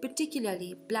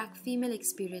 particularly Black female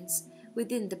experience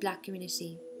within the Black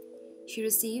community. She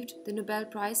received the Nobel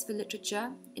Prize for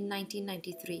Literature in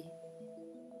 1993.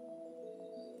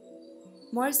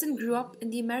 Morrison grew up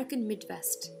in the American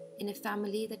Midwest in a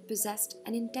family that possessed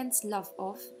an intense love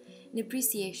of and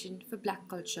appreciation for Black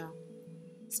culture.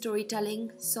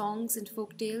 Storytelling, songs, and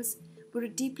folk tales were a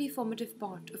deeply formative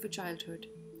part of her childhood.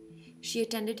 She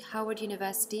attended Howard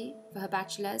University for her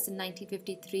bachelor's in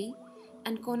 1953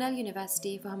 and Cornell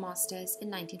University for her master's in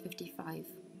 1955.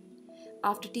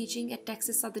 After teaching at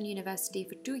Texas Southern University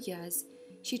for 2 years,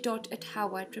 she taught at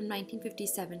Howard from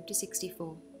 1957 to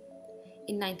 64.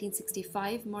 In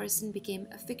 1965, Morrison became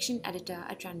a fiction editor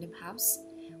at Random House,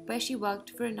 where she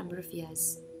worked for a number of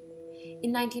years.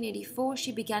 In 1984,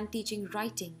 she began teaching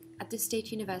writing at the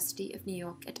State University of New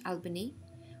York at Albany,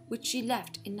 which she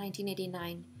left in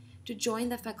 1989 to join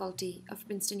the faculty of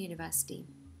Princeton University.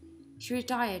 She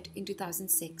retired in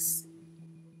 2006.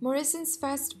 Morrison's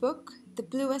first book, The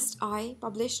Bluest Eye,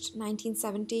 published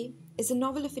 1970, is a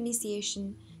novel of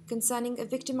initiation concerning a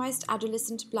victimized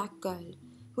adolescent Black girl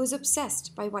who is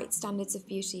obsessed by white standards of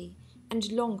beauty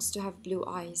and longs to have blue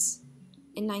eyes.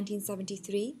 In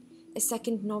 1973, a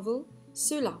second novel,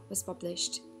 Sula, was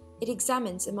published. It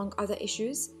examines, among other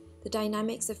issues, the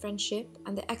dynamics of friendship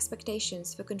and the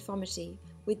expectations for conformity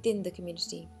within the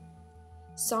community.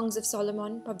 Songs of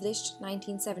Solomon, published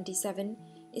 1977,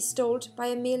 is told by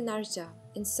a male narrator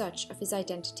in search of his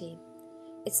identity.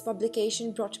 Its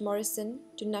publication brought Morrison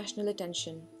to national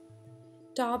attention.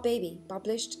 Tar Baby,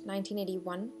 published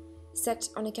 1981, set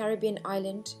on a Caribbean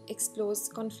island, explores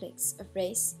conflicts of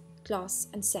race, class,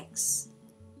 and sex.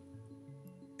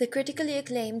 The critically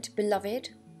acclaimed Beloved,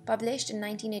 published in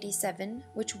 1987,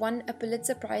 which won a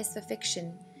Pulitzer Prize for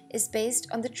fiction, is based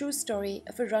on the true story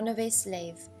of a runaway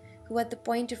slave who, at the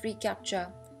point of recapture,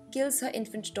 kills her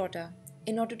infant daughter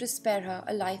in order to spare her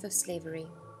a life of slavery.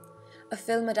 A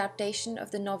film adaptation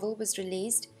of the novel was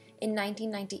released in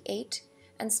 1998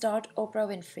 and starred Oprah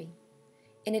Winfrey.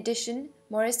 In addition,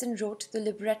 Morrison wrote the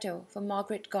libretto for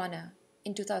Margaret Garner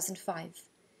in 2005,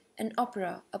 an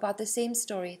opera about the same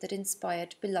story that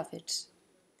inspired Beloved.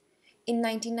 In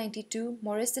 1992,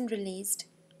 Morrison released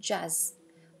Jazz,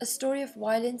 a story of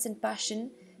violence and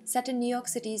passion set in New York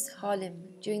City's Harlem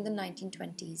during the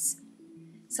 1920s.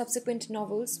 Subsequent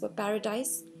novels were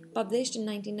Paradise, published in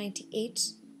 1998,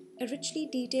 a richly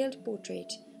detailed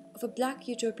portrait of a black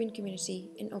utopian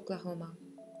community in Oklahoma,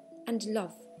 and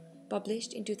Love,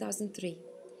 published in 2003,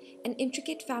 an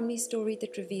intricate family story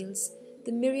that reveals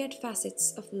the myriad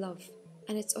facets of love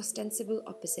and its ostensible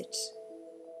opposite.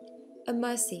 A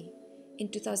Mercy, in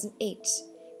 2008,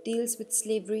 deals with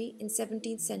slavery in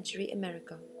 17th century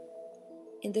America.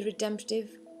 In The Redemptive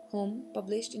Home,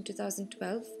 published in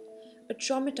 2012, a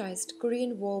traumatized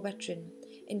Korean War veteran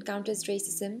encounters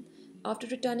racism after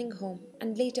returning home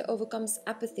and later overcomes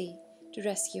apathy to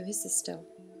rescue his sister.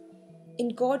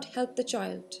 In God Help the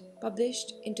Child,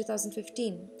 published in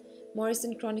 2015,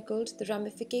 Morrison chronicled the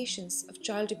ramifications of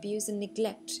child abuse and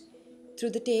neglect through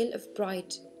the tale of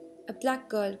Bride, a black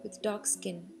girl with dark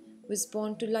skin who was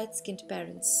born to light-skinned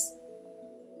parents.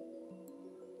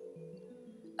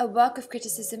 A work of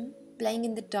criticism, Playing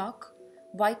in the Dark,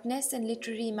 Whiteness and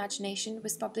Literary Imagination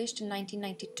was published in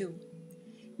 1992.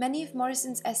 Many of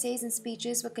Morrison's essays and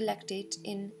speeches were collected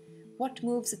in What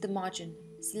Moves at the Margin,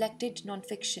 Selected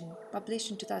Nonfiction, published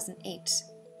in 2008,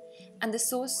 and The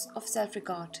Source of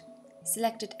Self-Regard,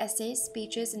 Selected Essays,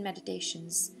 Speeches and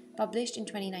Meditations, published in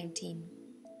 2019.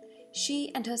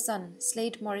 She and her son,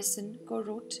 Slade Morrison,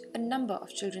 co-wrote a number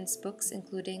of children's books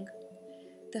including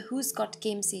the Who's Got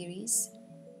Game series,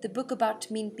 The Book About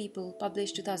Mean People,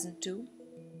 published 2002,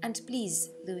 and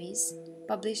Please, Louise,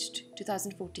 published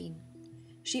 2014.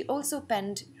 She also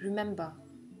penned Remember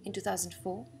in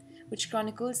 2004, which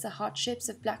chronicles the hardships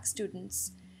of black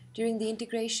students during the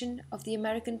integration of the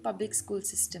American public school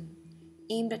system.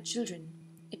 Aimed at children,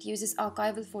 it uses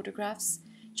archival photographs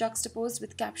juxtaposed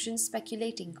with captions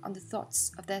speculating on the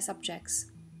thoughts of their subjects.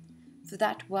 For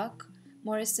that work,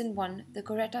 Morrison won the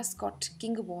Coretta Scott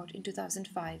King Award in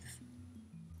 2005.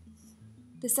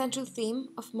 The central theme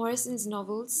of Morrison's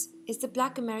novels is the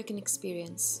Black American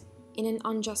experience in an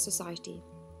unjust society.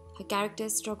 Her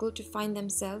characters struggle to find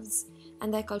themselves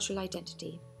and their cultural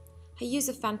identity. Her use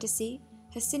of fantasy,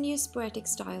 her sinuous poetic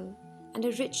style, and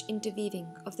a rich interweaving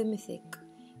of the mythic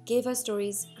gave her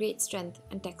stories great strength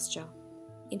and texture.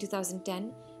 In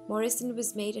 2010, Morrison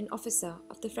was made an officer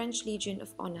of the French Legion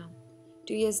of Honor.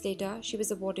 2 years later, she was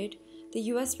awarded the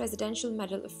US Presidential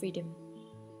Medal of Freedom.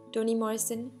 Toni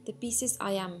Morrison, The Pieces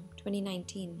I Am,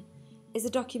 2019, is a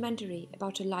documentary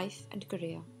about her life and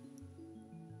career.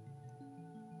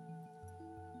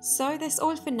 So that's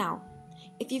all for now.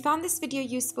 If you found this video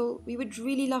useful, we would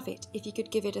really love it if you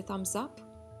could give it a thumbs up.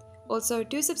 Also,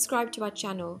 do subscribe to our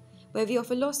channel where we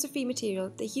offer lots of free material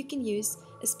that you can use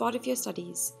as part of your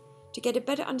studies to get a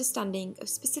better understanding of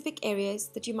specific areas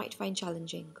that you might find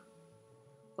challenging.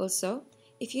 Also,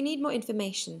 if you need more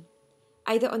information,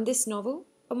 either on this novel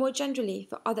or more generally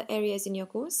for other areas in your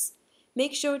course,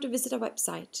 make sure to visit our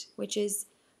website, which is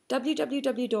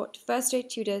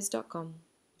www.firstratetutors.com.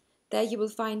 There you will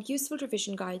find useful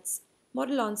revision guides,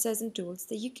 model answers and tools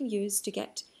that you can use to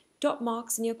get top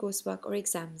marks in your coursework or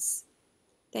exams.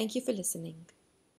 Thank you for listening.